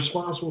is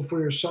responsible for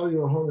your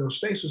cellular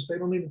homeostasis? They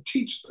don't even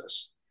teach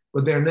this,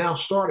 but they're now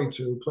starting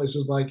to.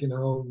 Places like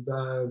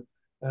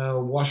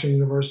Washington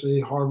University,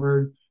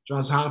 Harvard,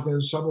 Johns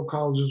Hopkins, several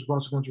colleges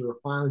across the country are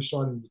finally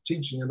starting to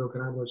teach the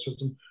endocannabinoid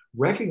system,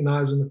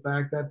 recognizing the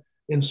fact that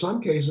in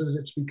some cases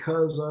it's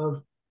because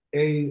of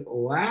a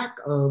lack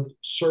of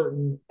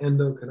certain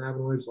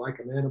endocannabinoids like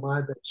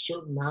anandamide, that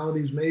certain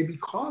maladies may be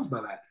caused by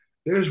that.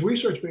 there's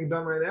research being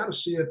done right now to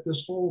see if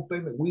this whole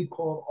thing that we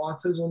call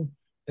autism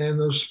and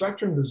those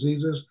spectrum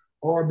diseases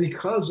are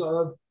because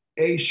of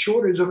a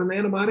shortage of an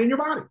antibody in your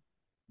body.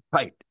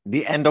 Right.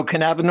 The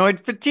endocannabinoid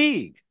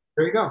fatigue.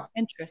 There you go.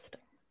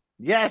 Interesting.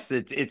 Yes,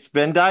 it's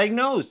been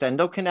diagnosed,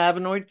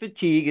 endocannabinoid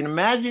fatigue. And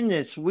imagine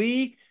this,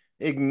 we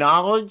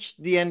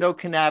acknowledged the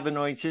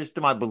endocannabinoid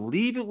system, I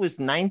believe it was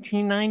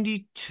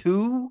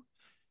 1992.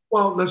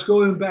 Well, let's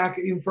go back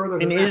even further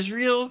in than that.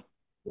 Israel.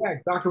 Yeah,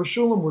 Dr.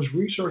 Shulam was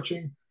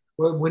researching,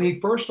 well, when he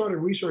first started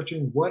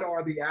researching what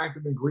are the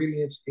active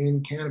ingredients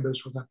in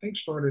cannabis, which I think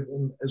started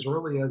in as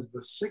early as the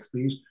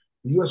 60s.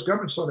 The U.S.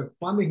 government started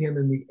funding him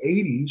in the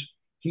 80s.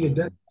 He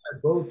identified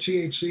both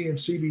THC and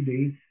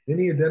CBD. Then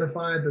he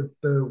identified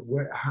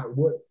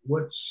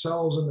what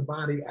cells in the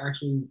body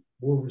actually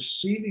were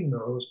receiving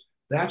those.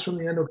 That's when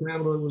the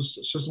endocannabinoid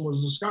system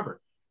was discovered.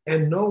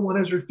 And no one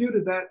has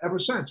refuted that ever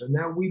since. And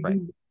now we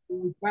do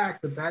the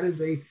fact that that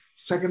is a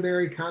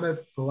secondary kind of,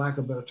 for lack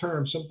of a better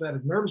term,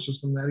 sympathetic nervous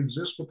system that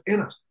exists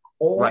within us.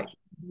 All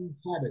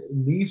humans have it. It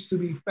needs to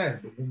be fed.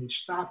 But when we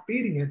stop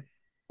feeding it,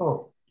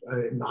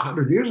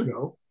 100 years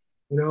ago,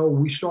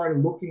 we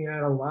started looking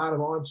at a lot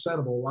of onset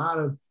of a lot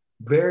of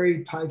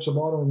very types of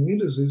autoimmune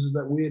diseases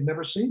that we had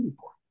never seen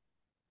before.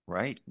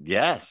 Right.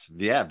 Yes.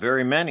 Yeah.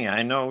 Very many.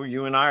 I know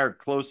you and I are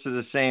close to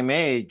the same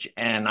age,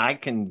 and I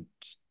can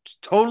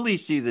totally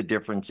see the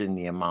difference in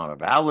the amount of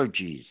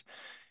allergies,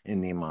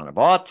 in the amount of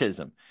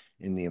autism,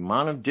 in the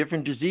amount of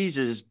different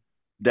diseases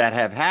that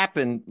have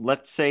happened,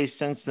 let's say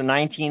since the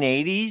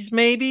 1980s,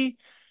 maybe,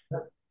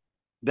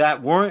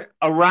 that weren't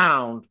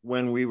around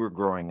when we were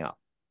growing up.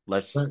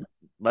 Let's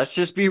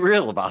just be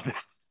real about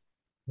that.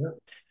 Yeah.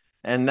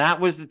 And that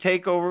was the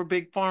takeover of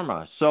Big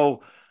Pharma.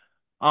 So,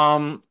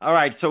 all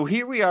right. So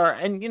here we are.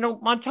 And,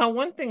 Montel,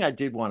 one thing I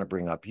did want to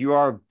bring up, you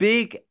are a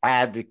big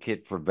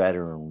advocate for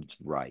veterans'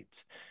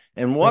 rights.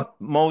 And what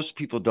most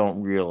people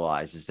don't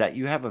realize is that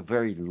you have a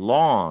very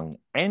long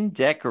and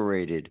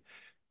decorated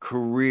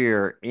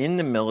career in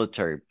the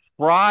military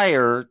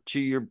prior to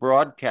your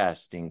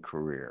broadcasting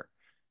career.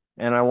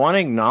 And I want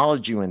to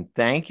acknowledge you and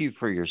thank you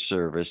for your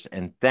service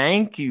and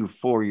thank you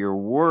for your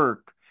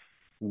work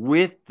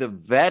with the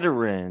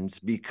veterans,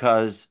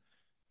 because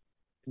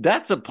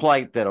that's a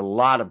plight that a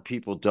lot of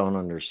people don't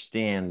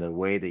understand, the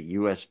way that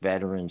U.S.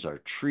 veterans are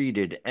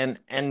treated. And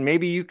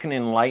maybe you can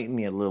enlighten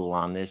me a little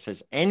on this.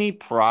 Has any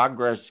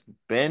progress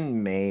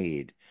been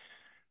made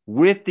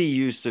with the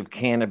use of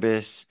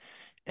cannabis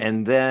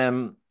and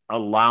them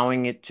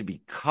allowing it to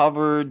be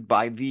covered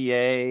by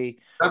VA?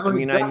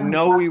 I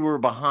know we were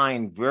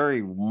behind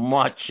very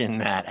much in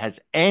that.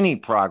 Has any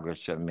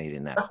progress been made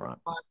in that front?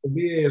 The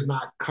VA is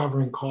not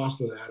covering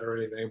cost of that or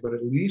anything, but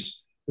at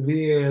least the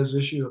VA has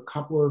issued a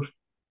couple of,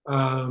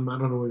 I don't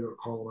know what you're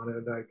call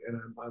them, and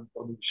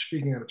I'm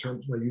speaking out of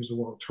terms, I use the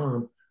wrong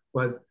term,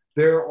 but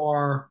there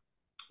are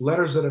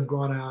letters that have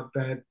gone out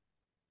that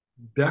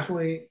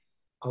definitely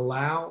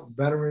allow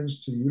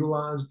veterans to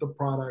utilize the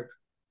product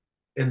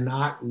and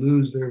not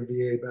lose their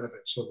VA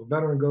benefits. So if a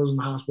veteran goes in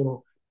the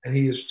hospital and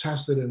he is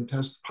tested and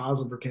tests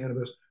positive for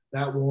cannabis,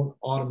 that won't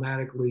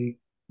automatically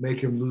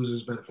make him lose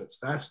his benefits.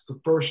 That's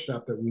the first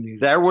step that we need.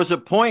 There was a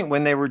point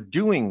when they were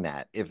doing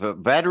that. If a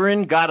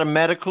veteran got a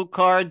medical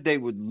card, they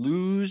would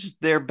lose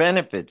their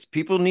benefits.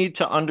 People need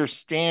to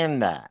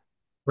understand that.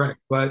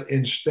 Correct. But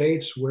in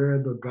states where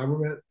the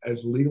government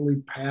has legally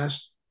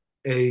passed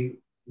a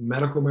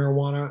medical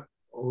marijuana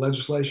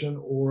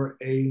legislation or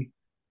a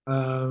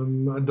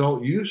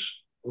adult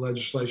use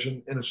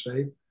legislation in a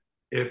state,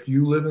 if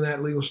you live in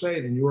that legal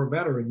state and you're a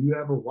veteran, you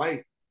have a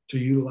right to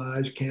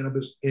utilize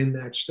cannabis in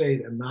that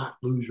state and not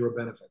lose your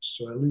benefits.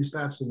 So at least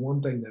that's the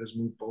one thing that has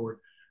moved forward,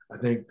 I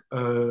think,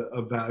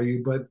 of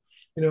value. But,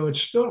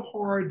 it's still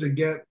hard to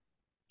get,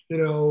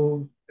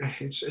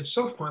 it's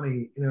so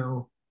funny,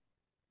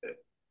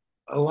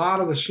 a lot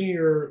of the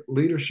senior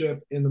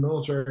leadership in the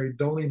military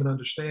don't even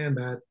understand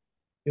that,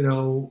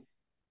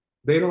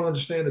 they don't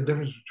understand the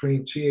difference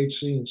between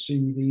THC and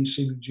CBD,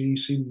 CBG,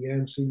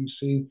 CBN,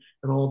 CBC,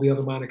 and all the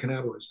other minor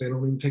cannabinoids. They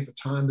don't even take the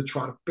time to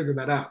try to figure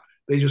that out.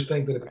 They just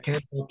think that if it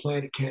can't be a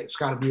plant, it's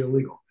got to be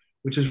illegal,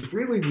 which is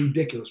really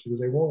ridiculous because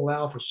they won't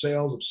allow for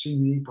sales of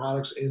CBD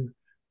products in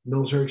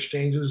military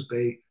exchanges.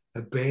 They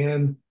have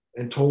banned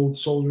and told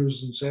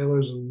soldiers and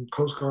sailors and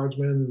Coast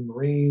Guardsmen and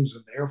Marines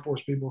and Air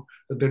Force people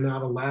that they're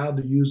not allowed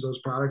to use those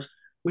products,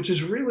 which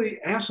is really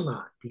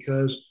asinine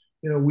because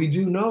we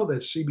do know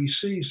that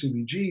CBC,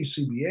 CBG,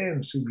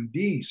 CBN,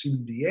 CBD,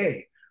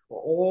 CBDA are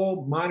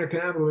all minor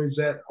cannabinoids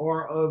that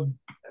are of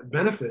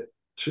benefit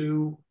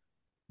to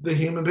the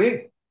human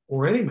being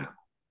or any mammal.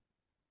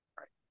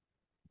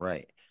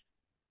 Right.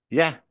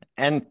 Yeah.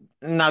 And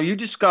now you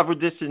discovered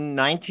this in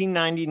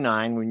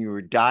 1999 when you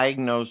were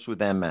diagnosed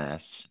with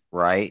MS,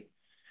 right?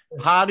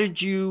 How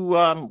did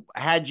you,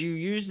 had you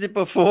used it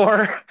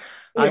before?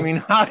 Yeah. I mean,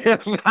 how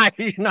did I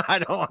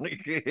don't want to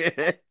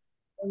get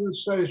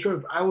Let's tell you the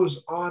truth. I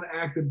was on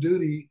active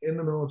duty in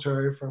the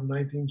military from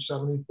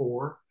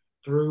 1974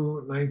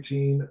 through I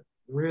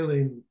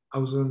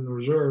was in the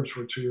reserves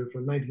for 2 years,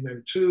 from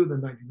 1992 to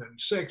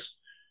 1996.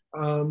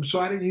 So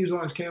I didn't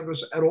utilize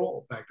cannabis at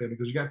all back then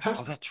because you got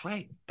tested. Oh, that's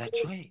right. That's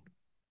right.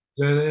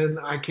 And then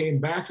I came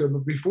back to it,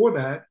 but before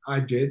that, I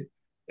did,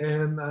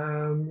 and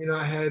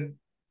I had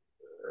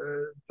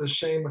the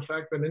same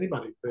effect that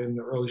anybody in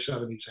the early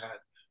 '70s had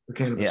for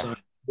cannabis. Yeah.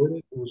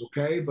 It was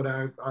okay, but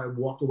I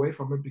walked away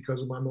from it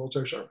because of my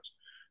military service.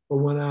 But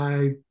when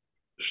I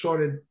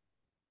started,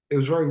 it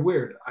was very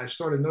weird. I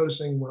started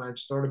noticing when I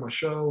started my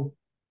show,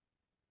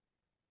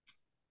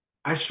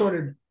 I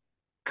started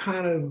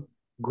kind of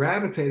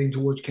gravitating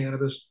towards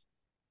cannabis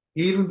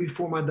even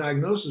before my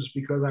diagnosis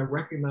because I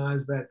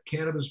recognized that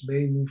cannabis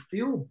made me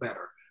feel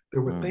better.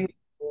 There were things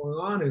going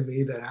on in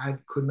me that I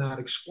could not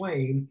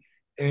explain.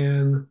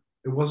 And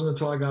it wasn't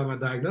until I got my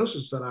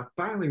diagnosis that I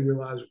finally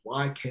realized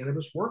why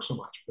cannabis works so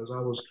much because I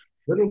was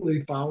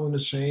literally following the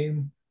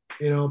same,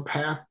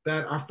 path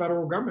that our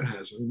federal government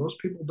has. And most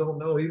people don't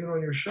know, even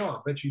on your show. I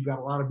bet you've got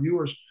a lot of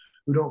viewers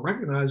who don't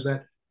recognize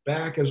that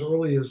back as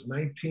early as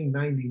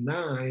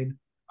 1999,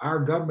 our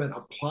government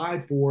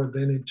applied for,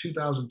 then in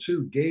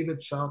 2002, gave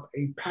itself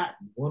a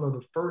patent. One of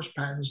the first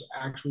patents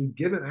actually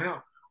given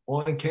out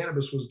on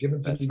cannabis was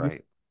given to That's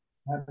right.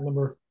 Patent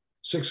number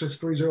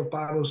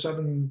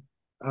 6630507.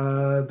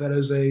 That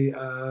is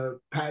a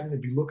patent.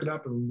 If you look it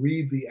up and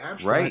read the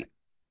abstract, right.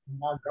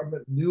 Our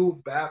government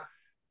knew about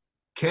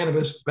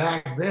cannabis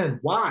back then.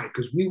 Why?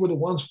 Because we were the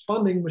ones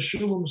funding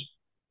Meshulam's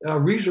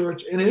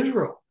research in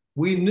Israel.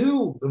 We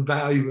knew the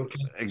value of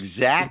cannabis.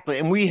 Exactly.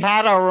 And we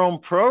had our own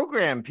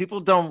program. People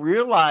don't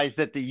realize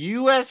that the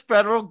U.S.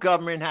 federal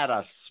government had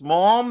a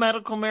small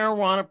medical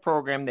marijuana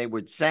program. They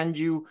would send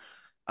you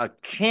a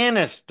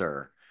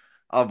canister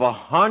of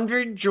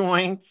 100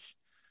 joints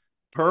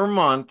per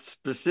month,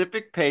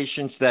 specific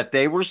patients that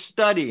they were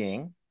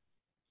studying.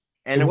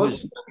 And it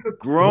was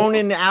grown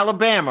in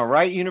Alabama,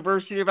 right?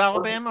 University of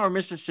Alabama or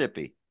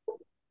Mississippi?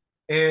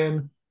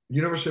 And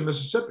University of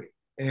Mississippi.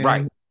 And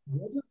right. It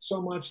wasn't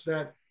so much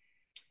that,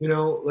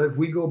 if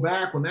we go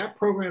back when that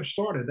program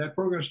started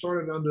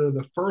under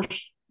the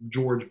first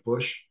George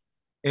Bush,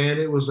 and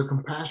it was a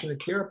compassionate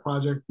care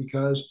project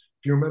because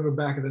if you remember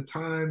back at the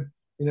time,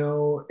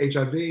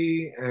 HIV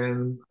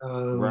and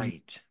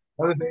right.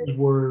 other things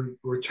were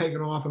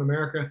taken off in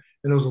America, and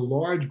there was a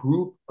large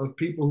group of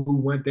people who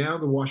went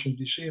down to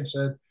Washington, D.C. and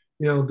said,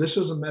 this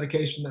is a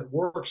medication that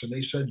works. And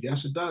they said,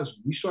 yes, it does.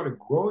 We started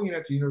growing it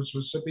at the University of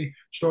Mississippi,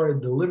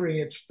 started delivering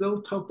it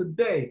still till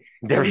today.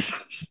 There's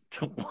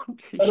still one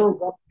patient. Federal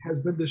government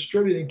has been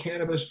distributing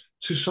cannabis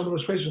to some of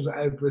those patients.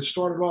 It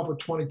started off with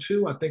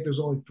 22. I think there's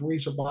only 3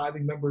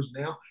 surviving members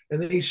now,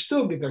 and they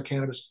still get their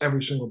cannabis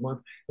every single month,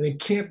 and it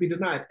can't be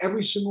denied.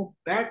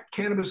 That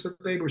cannabis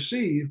that they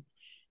receive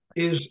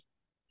is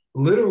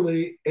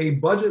literally a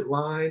budget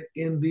line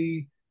in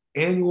the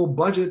annual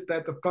budget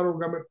that the federal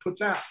government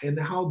puts out. And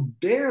how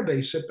dare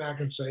they sit back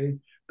and say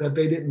that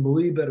they didn't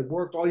believe that it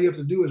worked? All you have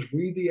to do is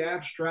read the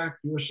abstract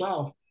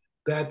yourself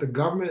that the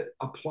government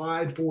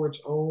applied for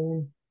its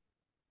own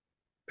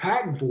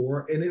patent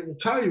for, and it will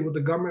tell you what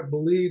the government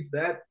believed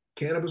that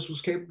cannabis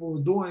was capable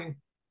of doing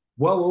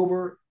well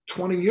over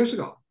 20 years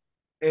ago.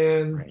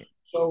 And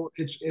so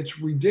it's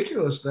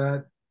ridiculous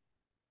that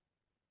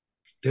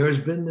there has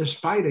been this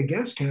fight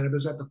against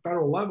cannabis at the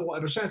federal level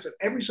ever since. And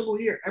every single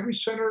year, every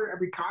senator,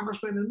 every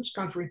congressman in this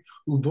country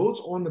who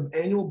votes on the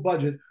annual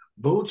budget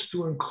votes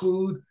to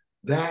include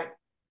that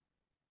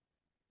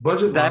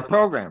budget that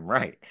program,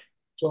 right?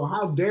 So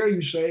how dare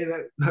you say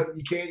that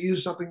you can't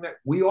use something that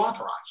we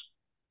authorize?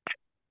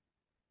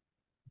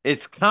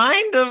 It's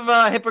kind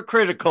of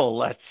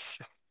hypocritical.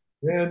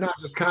 Yeah, not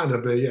just kind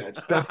of, but yeah,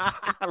 it's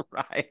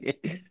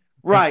definitely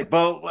right.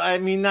 But I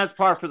mean, that's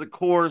par for the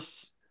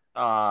course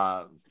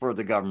for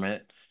the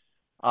government.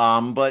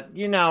 But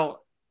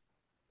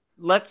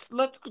let's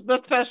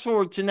fast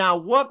forward to now.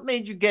 What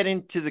made you get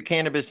into the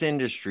cannabis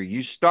industry?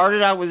 You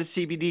started out with a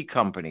CBD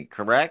company,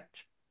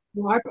 correct?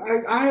 Well,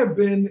 I have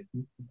been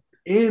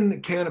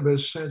in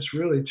cannabis since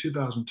really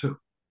 2002,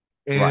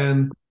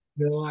 and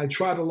I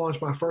tried to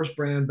launch my first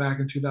brand back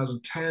in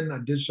 2010. I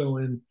did so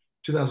in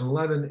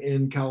 2011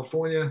 in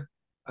California,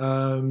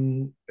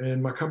 and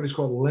my company's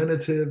called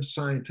Lenitive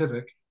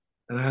Scientific,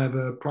 and I have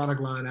a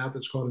product line out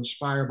that's called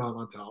Inspired by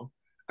Montel.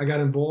 I got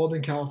involved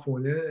in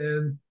California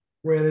and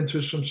ran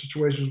into some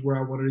situations where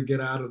I wanted to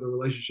get out of the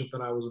relationship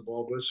that I was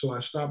involved with, so I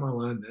stopped my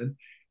line then.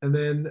 And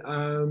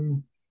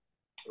then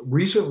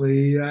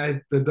recently,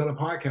 I had done a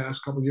podcast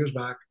a couple of years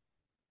back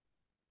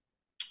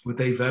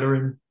with a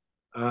veteran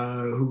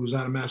who was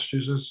out of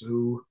Massachusetts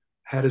who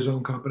had his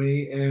own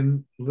company.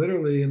 And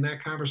literally in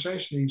that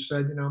conversation, he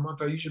said,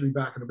 Montel, you should be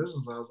back in the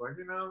business. I was like,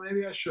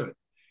 maybe I should.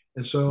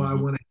 And so I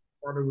went and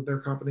partnered with their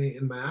company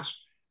in Mass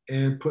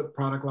and put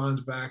product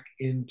lines back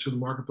into the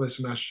marketplace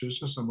in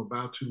Massachusetts. I'm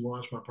about to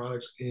launch my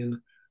products in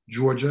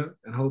Georgia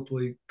and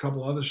hopefully a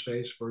couple other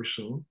states very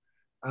soon.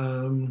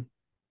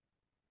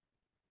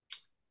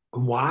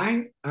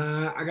 Why?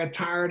 I got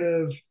tired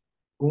of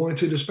going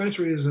to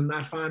dispensaries and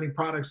not finding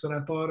products that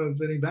I thought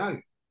of any value,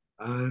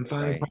 and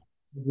finding products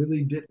that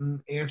really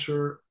didn't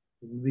answer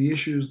the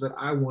issues that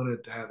I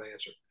wanted to have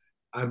answered.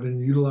 I've been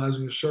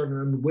utilizing a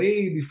certain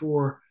way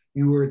before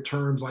you heard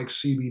terms like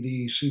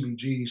CBD,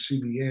 CBG,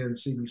 CBN,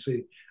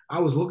 CBC. I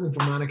was looking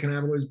for minor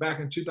cannabinoids back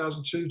in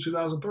 2002,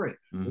 2003,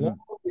 long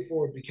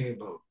before it became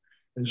vogue.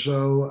 And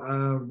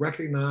so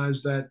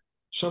recognize that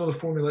some of the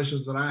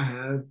formulations that I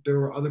had, there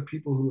were other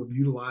people who have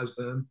utilized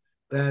them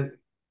that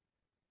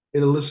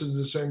it elicited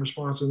the same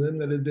response in them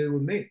that it did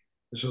with me.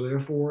 And so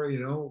therefore,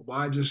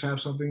 why just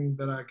have something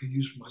that I could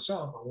use for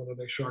myself? I want to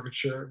make sure I could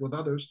share it with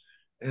others.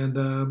 And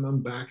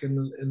I'm back in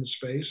the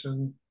space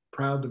and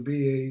proud to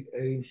be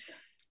a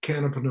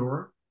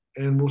cannapreneur,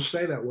 and will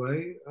stay that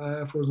way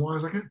for as long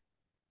as I can.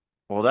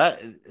 Well,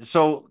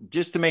 so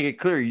just to make it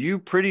clear, you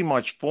pretty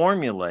much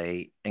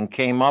formulate and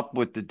came up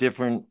with the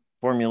different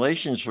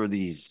formulations for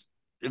these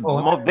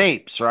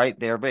vapes, right?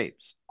 They're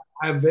vapes.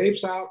 I have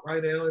vapes out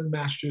right now in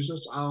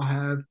Massachusetts. I'll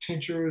have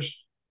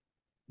tinctures,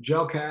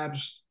 gel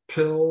caps,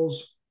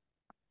 pills,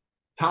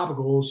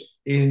 topicals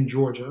in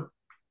Georgia.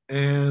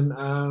 And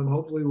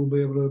hopefully we'll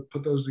be able to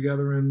put those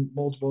together in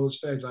multiple other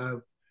states.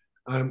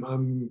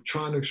 I'm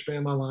trying to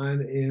expand my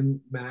line in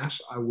Mass.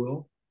 I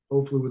will,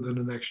 hopefully within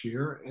the next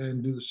year,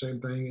 and do the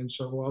same thing in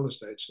several other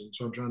states. And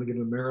so I'm trying to get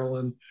into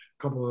Maryland,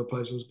 a couple other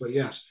places. But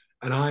yes,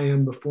 and I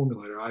am the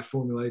formulator. I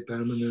formulate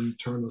them and then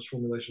turn those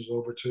formulations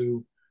over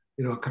to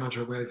a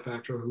contract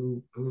manufacturer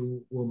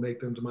who will make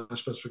them to my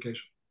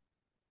specification.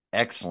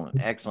 Excellent.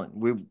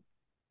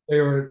 They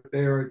are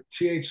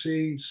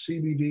THC,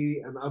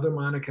 CBD, and other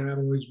minor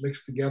cannabinoids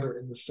mixed together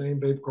in the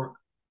same vape carton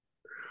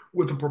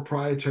with a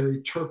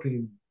proprietary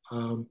terpene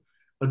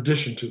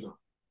addition to them.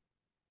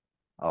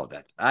 Oh,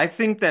 I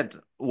think that's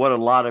what a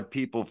lot of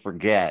people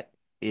forget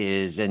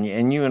is, and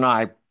you and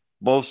I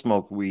both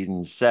smoked weed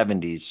in the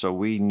 70s, so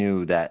we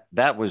knew that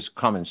was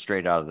coming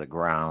straight out of the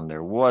ground.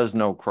 There was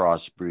no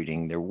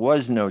crossbreeding. There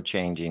was no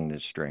changing the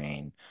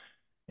strain.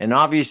 And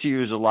obviously it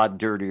was a lot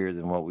dirtier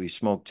than what we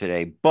smoke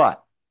today,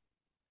 but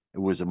it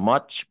was a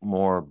much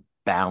more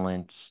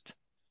balanced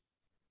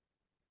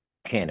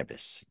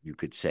cannabis, you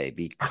could say,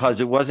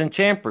 because it wasn't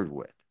tampered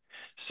with.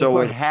 So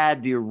it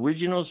had the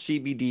original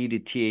CBD to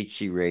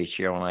THC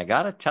ratio, and I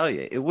got to tell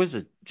you, it was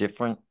a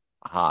different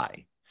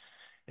high.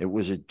 It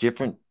was a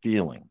different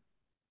feeling.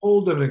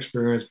 Whole different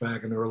experience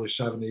back in the early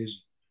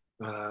 70s,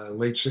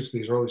 late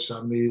 60s, early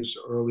 70s,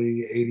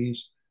 early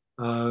 80s.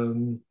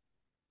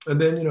 And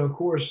then, of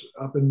course,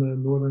 up in the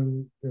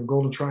northern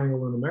Golden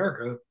Triangle in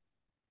America,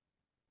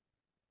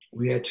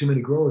 we had too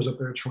many growers up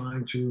there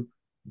trying to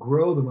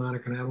grow the minor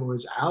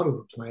cannabinoids out of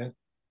the plant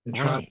and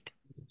try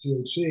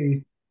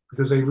THC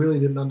because they really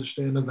didn't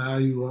understand the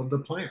value of the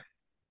plant.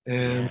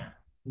 And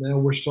now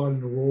we're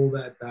starting to roll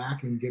that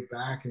back and get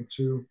back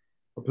into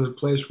a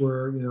place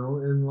where,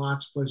 in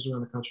lots of places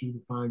around the country, you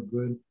can find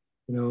good,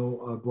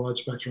 broad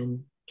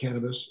spectrum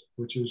cannabis,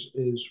 which is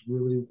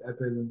really at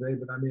the end of the day.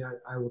 But I mean,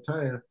 I will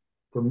tell you,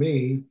 for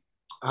me,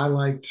 I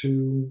like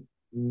to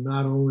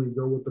not only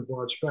go with the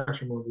broad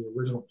spectrum of the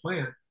original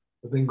plant,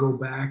 but then go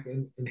back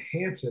and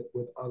enhance it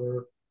with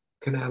other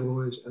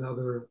cannabinoids and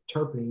other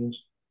terpenes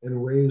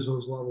and raise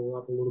those levels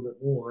up a little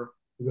bit more,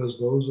 because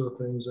those are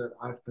things that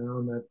I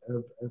found that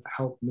have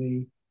helped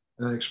me,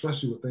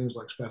 especially with things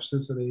like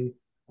spasticity,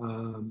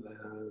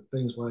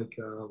 things like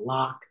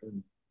lock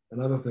and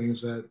other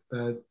things that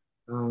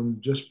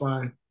just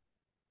by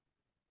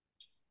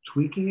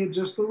tweaking it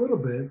just a little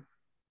bit,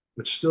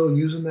 but still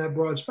using that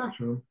broad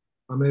spectrum,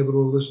 I'm able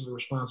to elicit the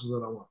responses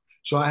that I want.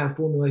 So I have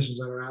formulations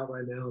that are out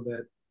right now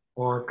that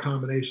are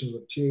combinations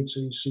of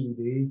THC,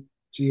 CBD,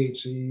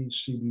 THC,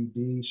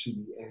 CBD,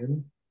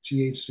 CBN,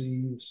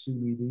 THC,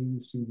 CBD,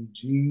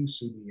 CBG,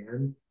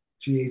 CBN,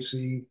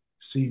 THC,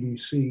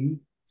 CBC,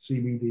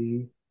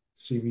 CBD,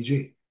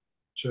 CBG.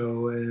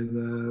 So,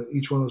 and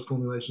each one of those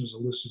formulations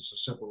elicits a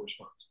separate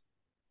response.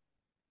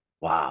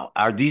 Wow.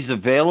 Are these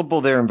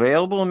available? They're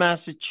available in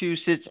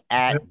Massachusetts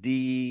at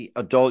the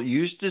adult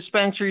use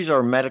dispensaries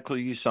or medical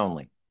use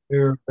only?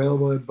 They're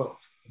available at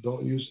both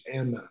adult use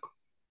and medical.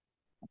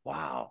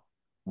 Wow.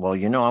 Well,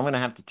 I'm going to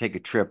have to take a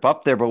trip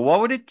up there, but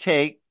what would it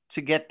take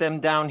to get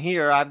them down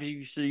here?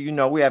 Obviously,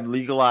 we have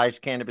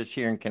legalized cannabis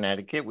here in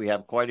Connecticut. We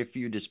have quite a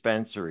few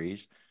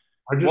dispensaries.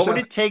 What would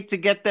it take to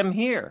get them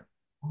here?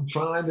 I'm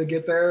trying to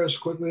get there as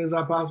quickly as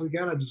I possibly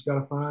can. I just got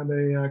to find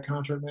a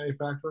contract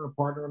manufacturer, a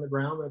partner on the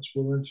ground that's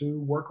willing to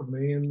work with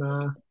me and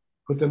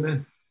put them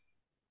in.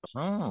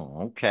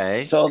 Oh,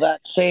 okay. So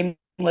that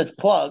shameless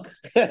plug.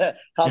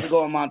 How's it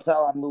going,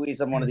 Montel? I'm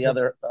Luis. I'm one of the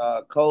other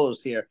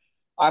co-hosts here.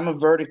 I'm a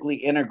vertically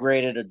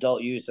integrated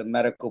adult use and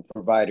medical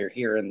provider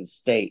here in the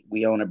state.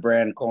 We own a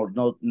brand called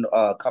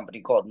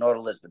company called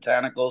Nautilus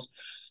Botanicals.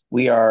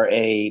 We are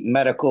a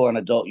medical and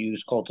adult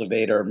use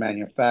cultivator,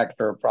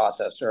 manufacturer,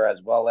 processor,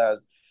 as well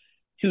as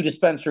 2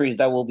 dispensaries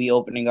that will be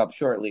opening up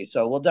shortly.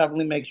 So we'll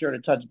definitely make sure to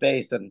touch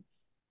base and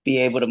be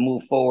able to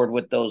move forward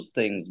with those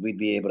things. We'd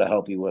be able to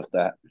help you with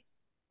that.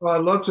 Well,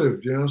 I'd love to,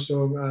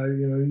 So,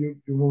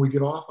 when we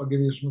get off, I'll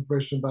give you some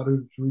information about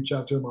who to reach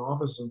out to in my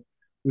office, and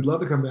we'd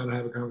love to come down and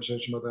have a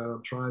conversation about that.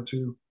 I'm trying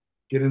to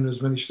get in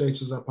as many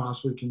states as I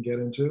possibly can get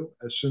into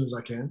as soon as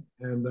I can,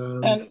 and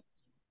the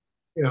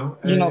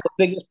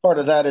biggest part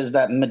of that is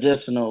that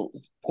medicinal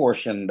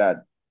portion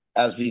that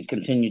as we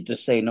continue to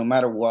say, no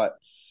matter what,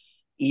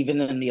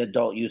 even in the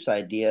adult use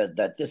idea,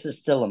 that this is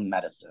still a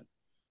medicine.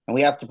 And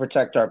we have to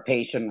protect our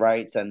patient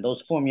rights, and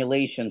those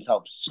formulations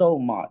help so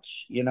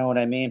much. You know what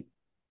I mean?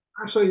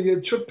 Absolutely.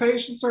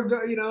 Patients are,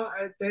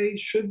 they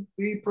should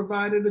be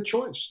provided a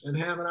choice and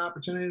have an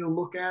opportunity to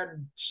look at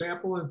and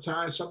sample and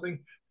try something.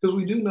 Because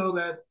we do know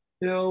that,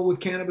 with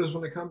cannabis,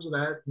 when it comes to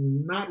that,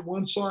 not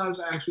one size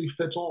actually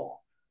fits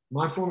all.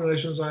 My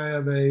formulations, I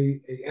have a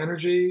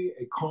energy,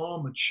 a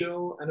calm, a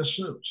chill, and a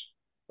snooze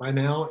right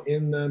now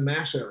in the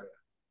mass area.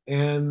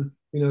 And,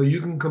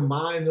 you can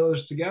combine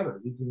those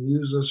together. You can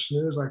use a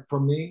snooze. Like for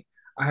me,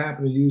 I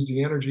happen to use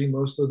the energy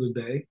most of the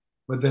day.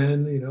 But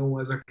then,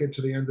 as I get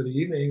to the end of the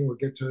evening or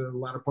get to the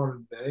latter part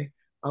of the day,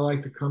 I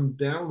like to come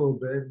down a little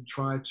bit and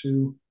try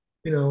to,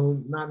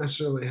 not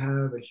necessarily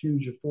have a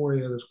huge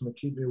euphoria that's going to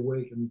keep me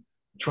awake and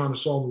trying to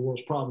solve the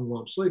world's problem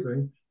while I'm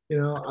sleeping. I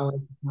like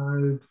to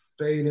kind of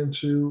fade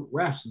into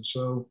rest. And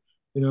so,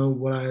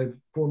 what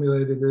I've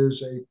formulated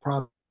is a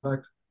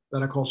product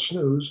that I call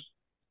Snooze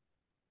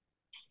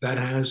that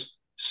has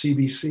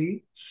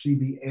CBC,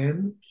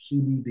 CBN,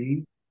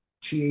 CBD,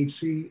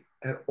 THC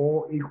at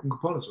all equal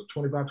components. So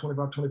 25,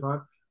 25, 25,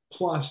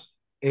 plus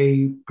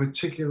a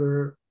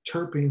particular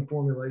terpene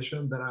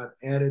formulation that I've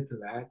added to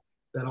that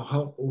that'll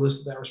help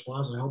elicit that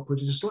response and help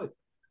put you to sleep.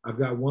 I've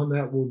got one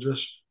that will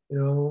just,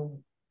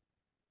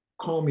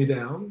 calm me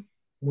down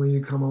when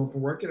you come home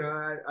from work.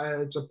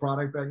 It's a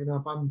product that,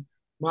 if I'm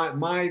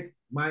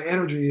my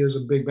energy is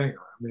a big banger.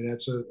 I mean,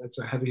 it's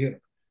a heavy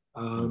hitter.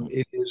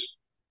 It is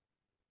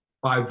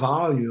by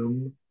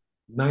volume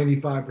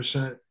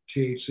 95%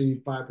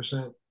 THC,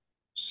 5%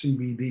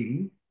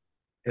 CBD,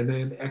 and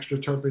then extra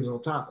terpenes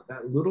on top.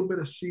 That little bit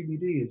of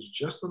CBD is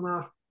just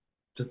enough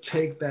to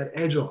take that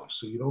edge off,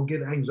 so you don't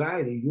get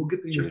anxiety. You'll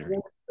get the euphoria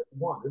that you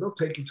want. It'll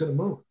take you to the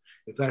moon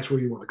if that's where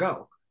you want to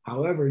go.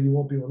 However, you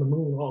won't be on the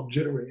moon all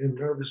jittery and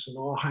nervous and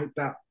all hyped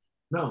out.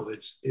 No,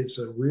 it's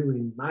a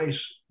really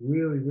nice,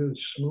 really, really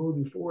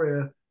smooth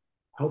euphoria.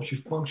 Helps you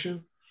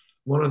function.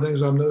 One of the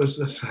things I've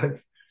noticed is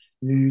that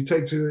you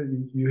take to it,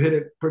 you hit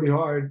it pretty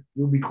hard,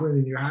 you'll be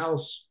cleaning your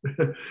house,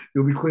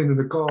 you'll be cleaning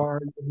the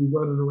car, you'll be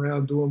running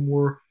around doing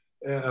more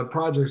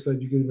projects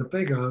that you can even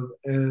think of,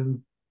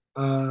 and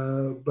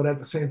but at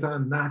the same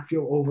time not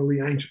feel overly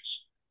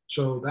anxious.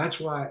 So that's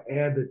why I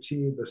add the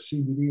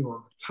CBD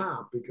on the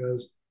top,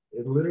 because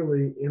it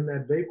literally in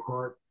that vape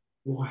cart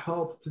will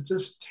help to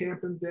just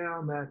tampen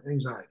down that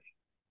anxiety.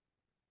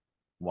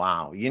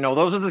 Wow.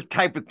 Those are the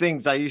type of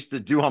things I used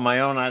to do on my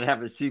own. I'd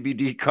have a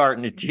CBD cart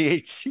and a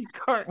THC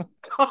cart and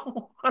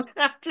go one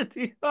after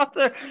the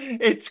other.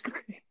 It's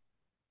great.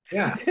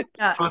 Yeah.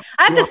 I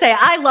have to say,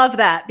 I love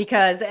that,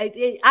 because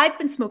I've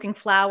been smoking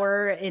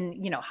flower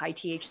in, high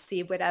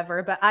THC,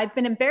 whatever, but I've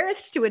been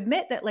embarrassed to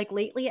admit that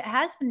lately it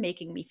has been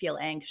making me feel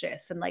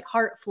anxious and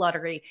heart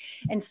fluttery.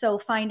 And so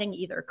finding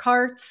either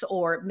carts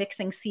or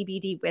mixing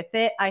CBD with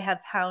it, I have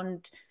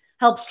found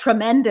helps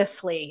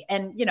tremendously.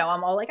 And,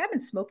 I'm all I've been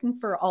smoking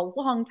for a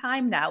long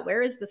time now.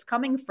 Where is this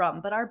coming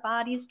from? But our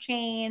bodies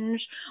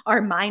change,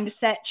 our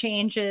mindset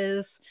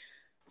changes.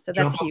 So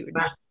that's huge.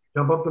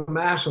 Jump up the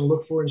mass and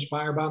look for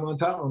Inspired by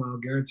Montel, and I'll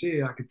guarantee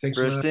you I could take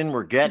Kristen,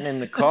 we're getting in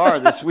the car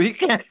this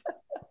weekend.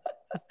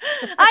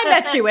 I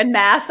met you in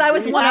Mass. I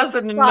was one of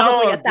probably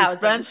 1,000.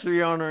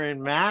 Dispensary owner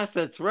in Mass.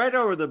 That's right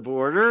over the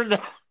border.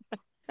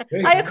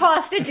 I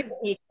accosted you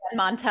in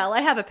Montel. I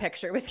have a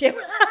picture with you.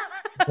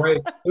 Great.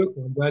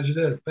 I'm glad you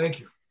did. Thank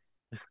you.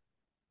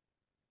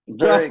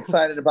 Very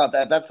excited about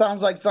that. That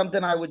sounds like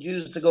something I would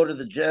use to go to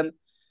the gym.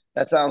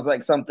 That sounds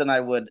like something I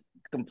would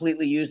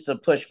completely use to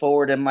push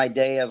forward in my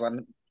day as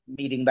I'm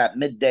meeting that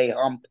midday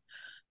hump,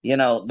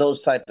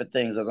 those type of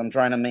things as I'm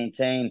trying to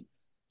maintain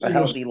a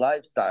healthy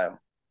lifestyle.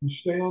 You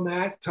stay on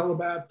that till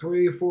about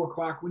 3 or 4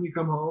 o'clock when you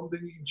come home.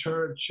 Then you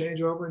can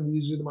change over and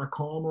use either my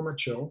calm or my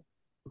chill.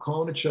 The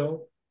calm and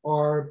chill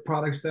are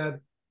products that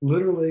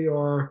literally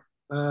are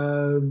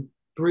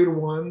 3 to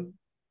 1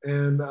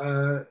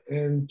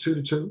 and 2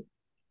 to 2.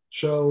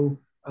 So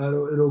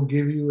it'll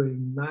give you a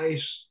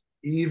nice,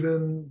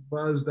 even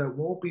buzz that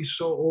won't be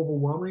so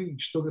overwhelming. You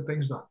still get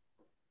things done.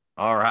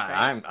 All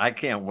right. I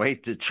can't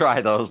wait to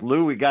try those.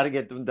 Lou, we got to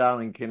get them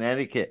down in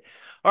Connecticut.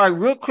 All right,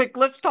 real quick,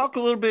 let's talk a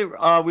little bit.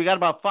 We got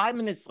about 5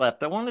 minutes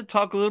left. I want to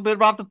talk a little bit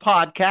about the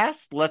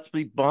podcast, Let's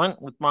Be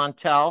Blunt with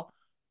Montel.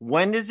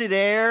 When does it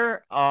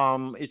air?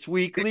 It's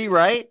weekly,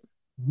 right?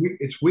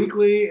 It's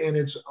weekly, and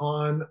it's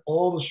on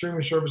all the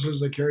streaming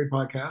services that carry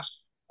podcasts.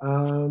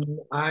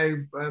 I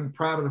am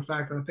proud of the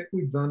fact that I think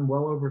we've done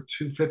well over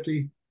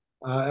 250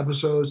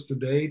 episodes to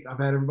date. I've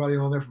had everybody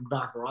on there from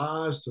Dr.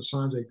 Oz to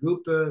Sanjay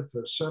Gupta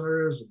to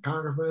senators and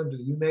congressmen to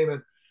you name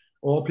it.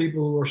 All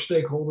people who are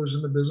stakeholders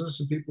in the business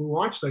and people who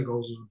aren't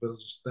stakeholders in the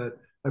business that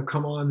have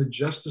come on to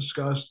just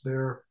discuss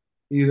their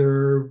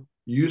either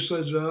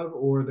usage of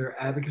or their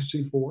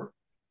advocacy for.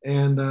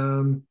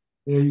 And,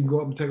 you can go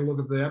up and take a look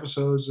at the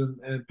episodes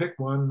and pick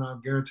one, and I'll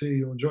guarantee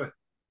you'll enjoy it.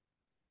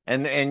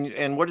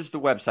 And what is the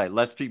website?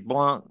 Let's Be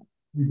Blunt.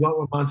 Be Blunt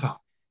with Montel.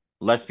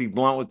 Let's Be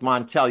Blunt with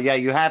Montel. Yeah,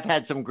 you have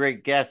had some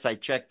great guests. I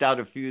checked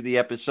out a few of the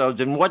episodes.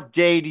 And what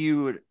day do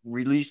you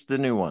release the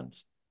new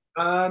ones?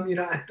 I'm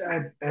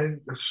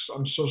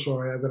so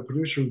sorry. I've got a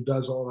producer who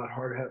does all that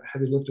hard,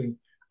 heavy lifting.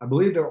 I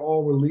believe they're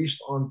all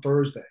released on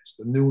Thursdays.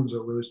 The new ones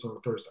are released on a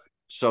Thursday.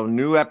 So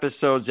new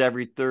episodes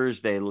every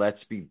Thursday.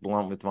 Let's Be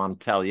Blunt with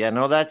Montel. Yeah,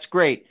 no, that's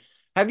great.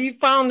 Have you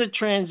found the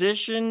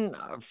transition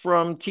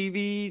from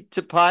TV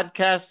to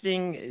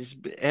podcasting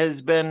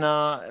has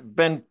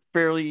been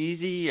fairly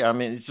easy? I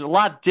mean, it's a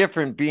lot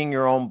different being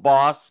your own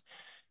boss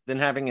than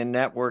having a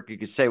network. You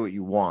can say what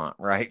you want,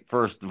 right?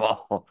 First of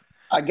all.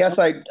 I guess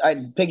I'd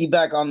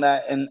piggyback on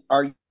that. And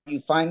are you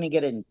finding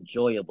it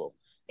enjoyable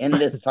in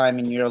this time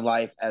in your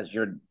life as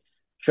you're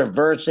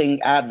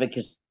traversing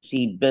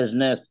advocacy,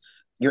 business,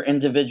 your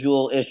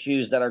individual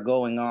issues that are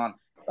going on?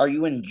 Are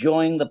you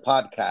enjoying the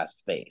podcast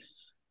space?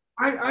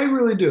 I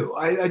really do.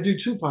 I do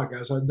two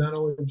podcasts. I not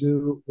only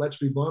do Let's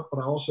Be Blunt, but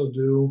I also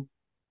do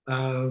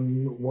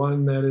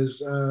one that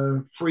is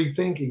Free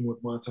Thinking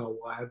with Montel,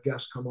 where I have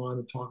guests come on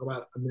and talk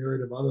about a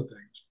myriad of other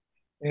things.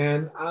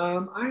 And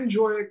I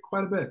enjoy it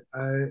quite a bit.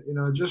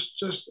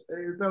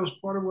 That was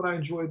part of what I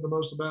enjoyed the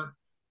most about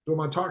doing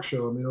my talk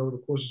show. I mean, over the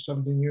course of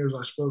 17 years,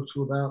 I spoke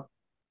to about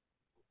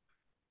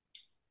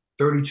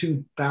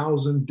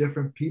 32,000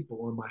 different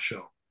people on my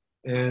show.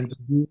 And to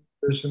do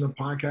this in a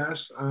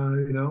podcast,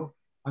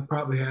 I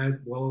probably had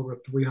well over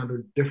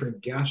 300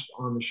 different guests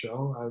on the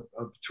show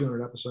of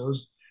 200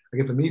 episodes. I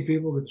get to meet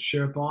people, get to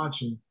share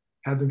thoughts, and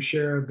have them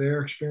share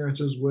their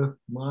experiences with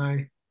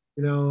my,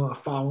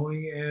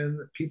 following, and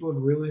people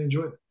have really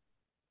enjoyed it.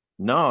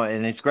 No,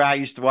 and it's great. I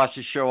used to watch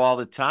the show all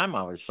the time.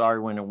 I was sorry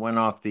when it went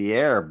off the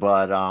air,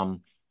 but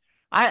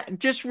I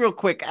just real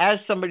quick,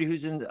 as somebody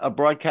who's in a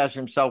broadcaster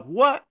himself,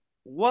 what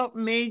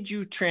made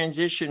you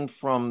transition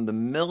from the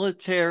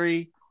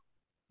military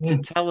to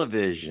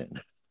television?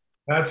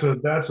 That's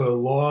a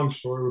long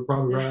story. We're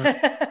probably right.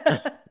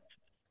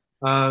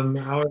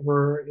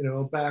 However,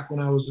 back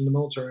when I was in the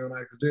military on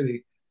active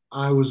duty,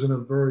 I was in I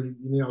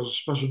was a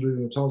special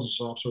duty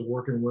intelligence officer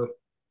working with,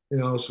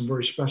 some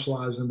very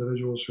specialized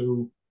individuals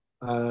who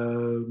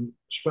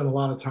spent a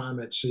lot of time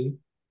at sea,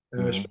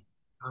 spent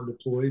time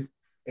deployed,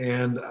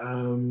 and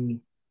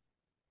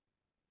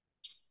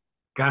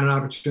got an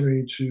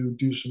opportunity to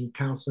do some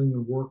counseling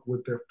and work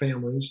with their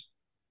families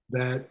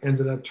that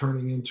ended up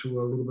turning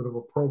into a little bit of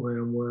a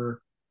program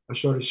where I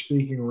started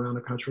speaking around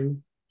the country,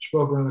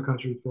 spoke around the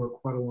country for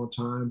quite a long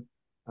time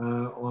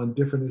on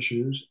different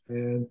issues.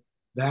 And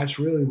that's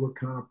really what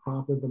kind of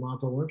prompted the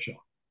Montel Web Show.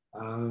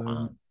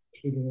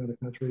 Speaking around the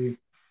country,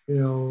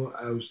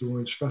 I was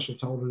doing special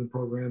television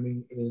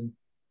programming in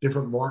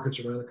different markets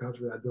around the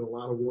country. I did a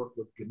lot of work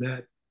with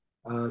Gannett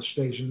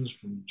stations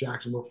from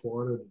Jacksonville,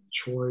 Florida, to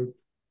Detroit,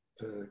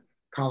 to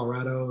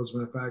Colorado. As a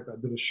matter of fact, I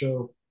did a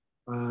show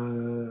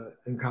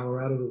in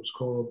Colorado that was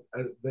called,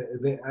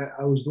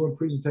 I was doing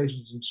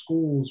presentations in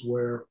schools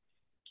where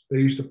they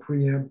used to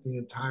preempt the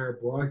entire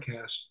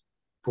broadcast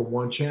for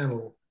one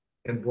channel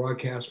and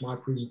broadcast my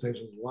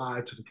presentations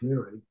live to the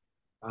community.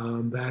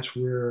 That's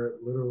where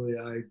literally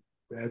I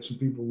had some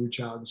people reach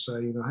out and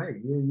say,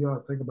 hey, you ought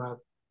to think about,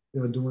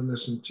 doing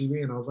this in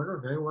TV. And I was like,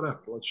 okay,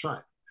 whatever, let's try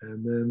it.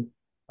 And then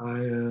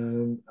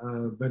I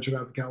ventured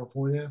out to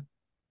California,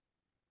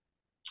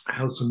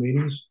 held some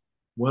meetings,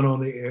 went on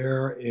the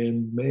air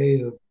in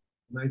May of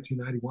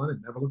 1991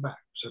 and never looked back.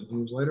 17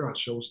 years later, our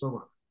show was still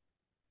running.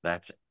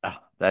 That's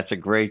a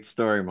great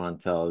story,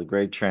 Montel. A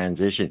great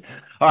transition.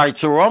 All right,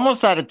 so we're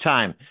almost out of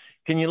time.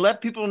 Can you let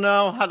people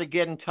know how to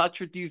get in touch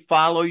with you,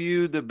 follow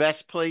you, the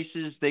best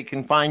places they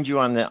can find you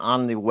on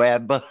the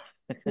web?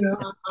 I'm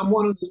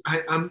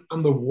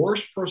the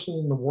worst person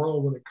in the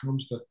world when it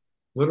comes to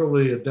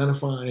literally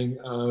identifying,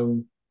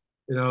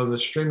 the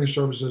streaming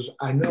services.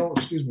 I know,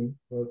 excuse me,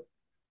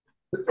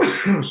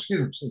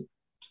 excuse me.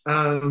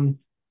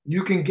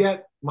 You can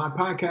get my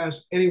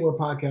podcast anywhere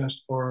podcasts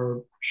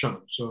are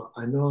shown. So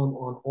I know I'm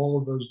on all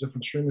of those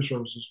different streaming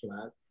services for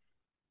that.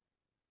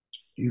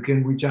 You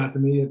can reach out to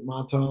me at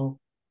Montel,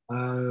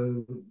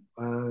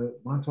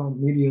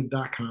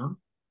 montelmedia.com.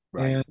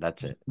 Right, and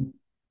that's it.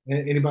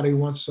 Anybody who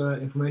wants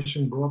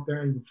information, go up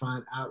there and you can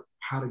find out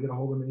how to get a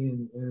hold of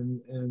me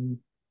and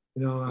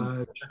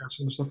check out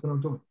some of the stuff that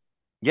I'm doing.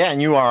 Yeah,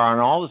 and you are on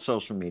all the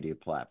social media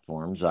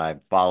platforms.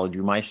 I've followed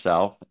you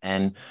myself.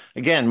 And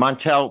again,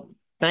 Montel,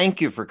 thank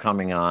you for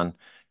coming on.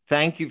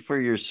 Thank you for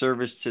your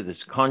service to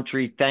this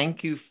country.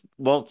 Thank you.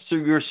 So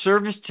your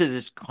service to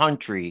this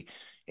country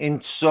in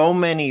so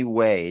many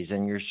ways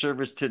and your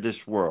service to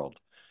this world.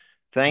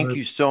 Thank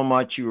you so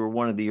much. You were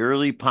one of the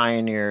early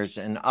pioneers,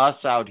 and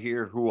us out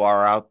here who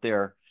are out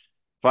there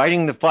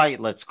fighting the fight,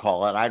 let's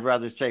call it. I'd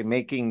rather say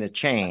making the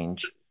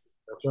change.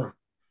 That's right.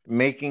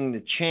 Making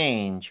the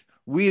change.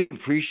 We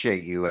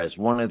appreciate you as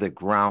one of the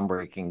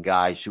groundbreaking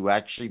guys who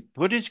actually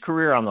put his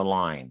career on the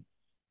line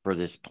for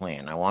this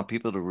plan. I want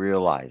people to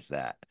realize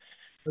that.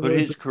 Put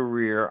his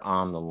career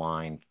on the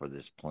line for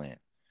this plan.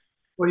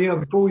 Well,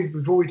 before we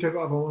take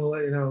off, I want to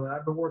let you know that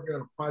I've been working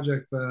on a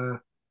project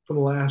for the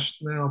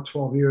last now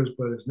 12 years,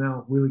 but it's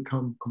now really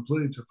come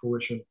completely to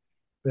fruition.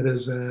 that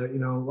is, you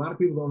know, a lot of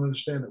people don't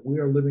understand that we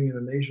are living in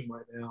a nation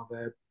right now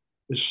that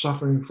is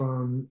suffering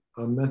from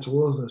a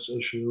mental illness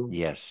issue.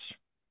 Yes.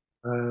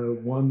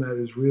 One that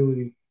is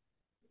really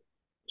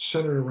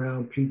centered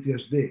around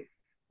PTSD.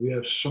 We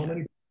have so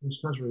many people in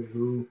this country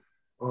who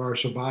are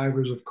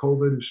survivors of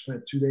COVID, who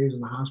spent 2 days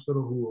in the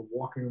hospital, who are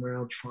walking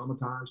around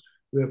traumatized.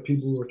 We have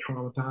people who are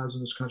traumatized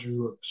in this country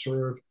who have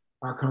served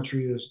our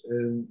country as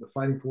in the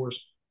fighting force.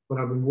 But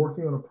I've been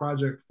working on a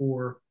project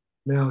for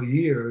now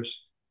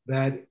years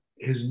that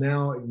is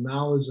now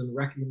acknowledged and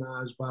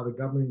recognized by the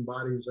governing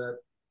bodies that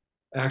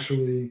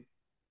actually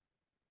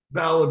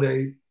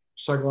validate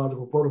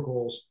psychological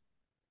protocols.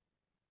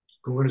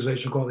 An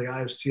organization called the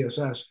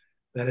ISTSS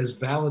that has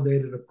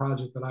validated a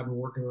project that I've been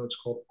working on. It's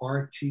called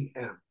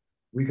RTM,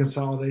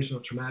 Reconsolidation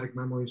of Traumatic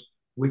Memories,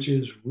 which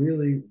is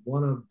really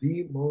one of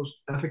the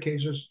most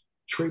efficacious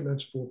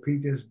treatments for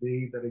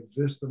PTSD that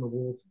exists in the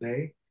world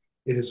today.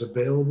 It is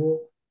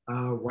available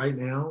right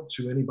now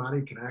to anybody.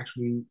 It can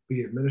actually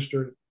be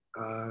administered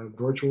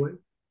virtually.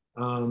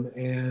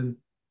 And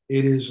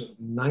it is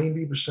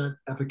 90%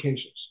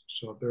 efficacious.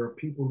 So if there are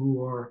people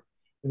who are,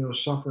 you know,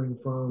 suffering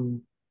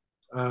from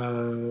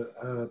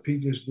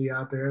PTSD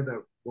out there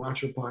that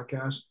watch your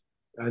podcast,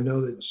 I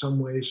know that in some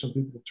ways, some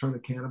people turn to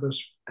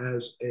cannabis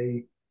as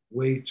a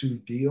way to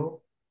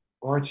deal.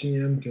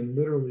 RTM can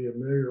literally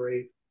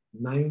ameliorate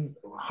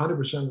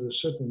 100% of the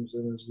symptoms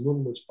in as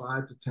little as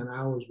 5 to 10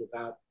 hours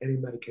without any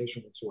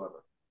medication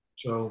whatsoever.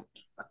 So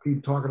I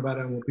keep talking about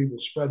it, and when people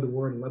spread the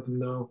word and let them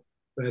know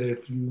that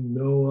if you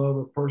know of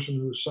a person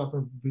who is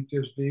suffering from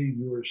PTSD,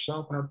 you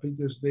yourself have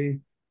PTSD,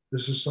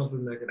 this is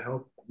something that can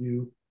help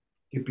you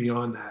get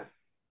beyond that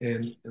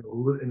in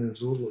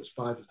as little as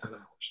 5 to 10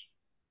 hours.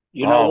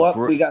 You know what?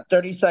 We got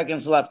 30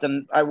 seconds left,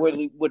 and I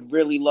would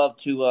really love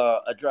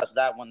to address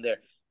that one there.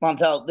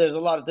 Montel, there's a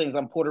lot of things.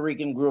 I'm Puerto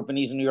Rican, grew up in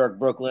East New York,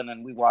 Brooklyn,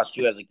 and we watched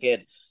you as a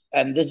kid.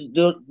 And this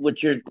is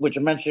what you're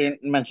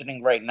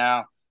mentioning right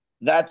now.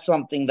 That's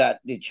something that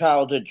the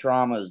childhood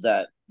traumas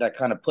that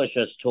kind of push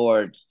us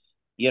towards,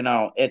 you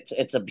know,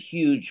 it's a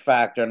huge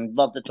factor, and I'd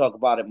love to talk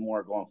about it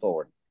more going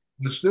forward.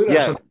 Let's do that.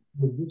 Yeah. So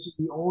this is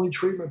the only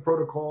treatment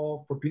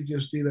protocol for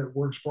PTSD that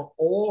works for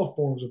all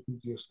forms of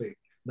PTSD.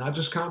 Not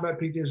just combat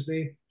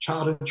PTSD,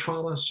 childhood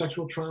trauma,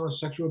 sexual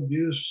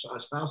abuse,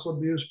 spousal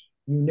abuse,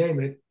 you name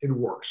it, it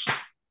works.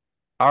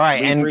 All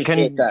right. And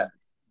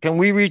can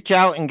we reach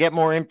out and get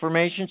more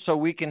information so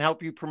we can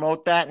help you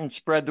promote that and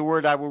spread the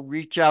word? I will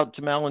reach out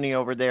to Melanie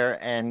over there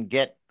and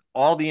get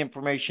all the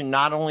information,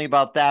 not only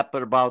about that,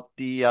 but about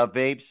the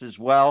vapes as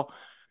well.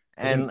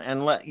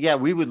 And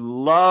we would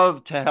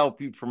love to help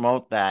you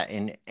promote that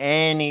in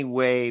any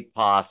way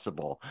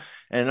possible.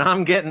 And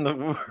I'm getting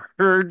the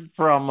word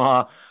from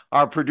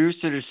our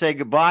producer to say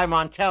goodbye.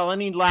 Montel,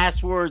 any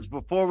last words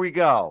before we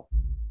go?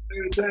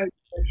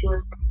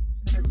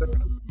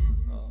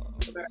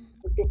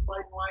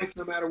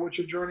 No matter what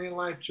your journey in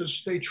life,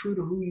 just stay true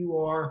to who you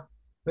are.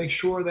 Make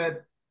sure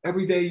that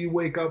every day you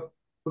wake up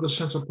with a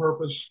sense of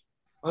purpose.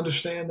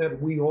 Understand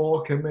that we all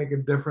can make a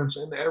difference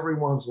in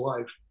everyone's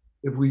life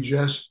if we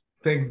just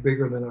think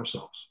bigger than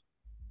ourselves.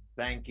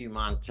 Thank you,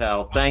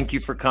 Montel. Thank you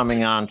for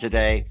coming on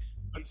today.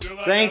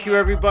 Thank you,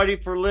 everybody,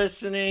 for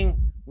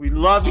listening. We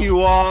love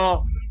you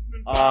all.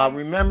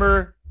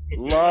 Remember,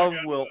 love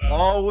will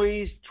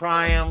always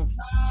triumph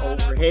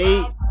over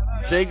hate.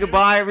 Say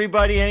goodbye,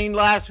 everybody. Any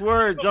last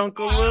words,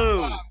 Uncle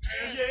Lou?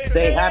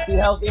 Stay happy,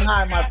 healthy, and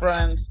high, my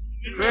friends.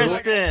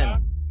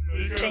 Kristen.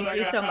 Thank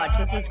you so much.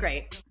 This was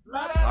great.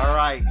 All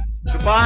right. Goodbye.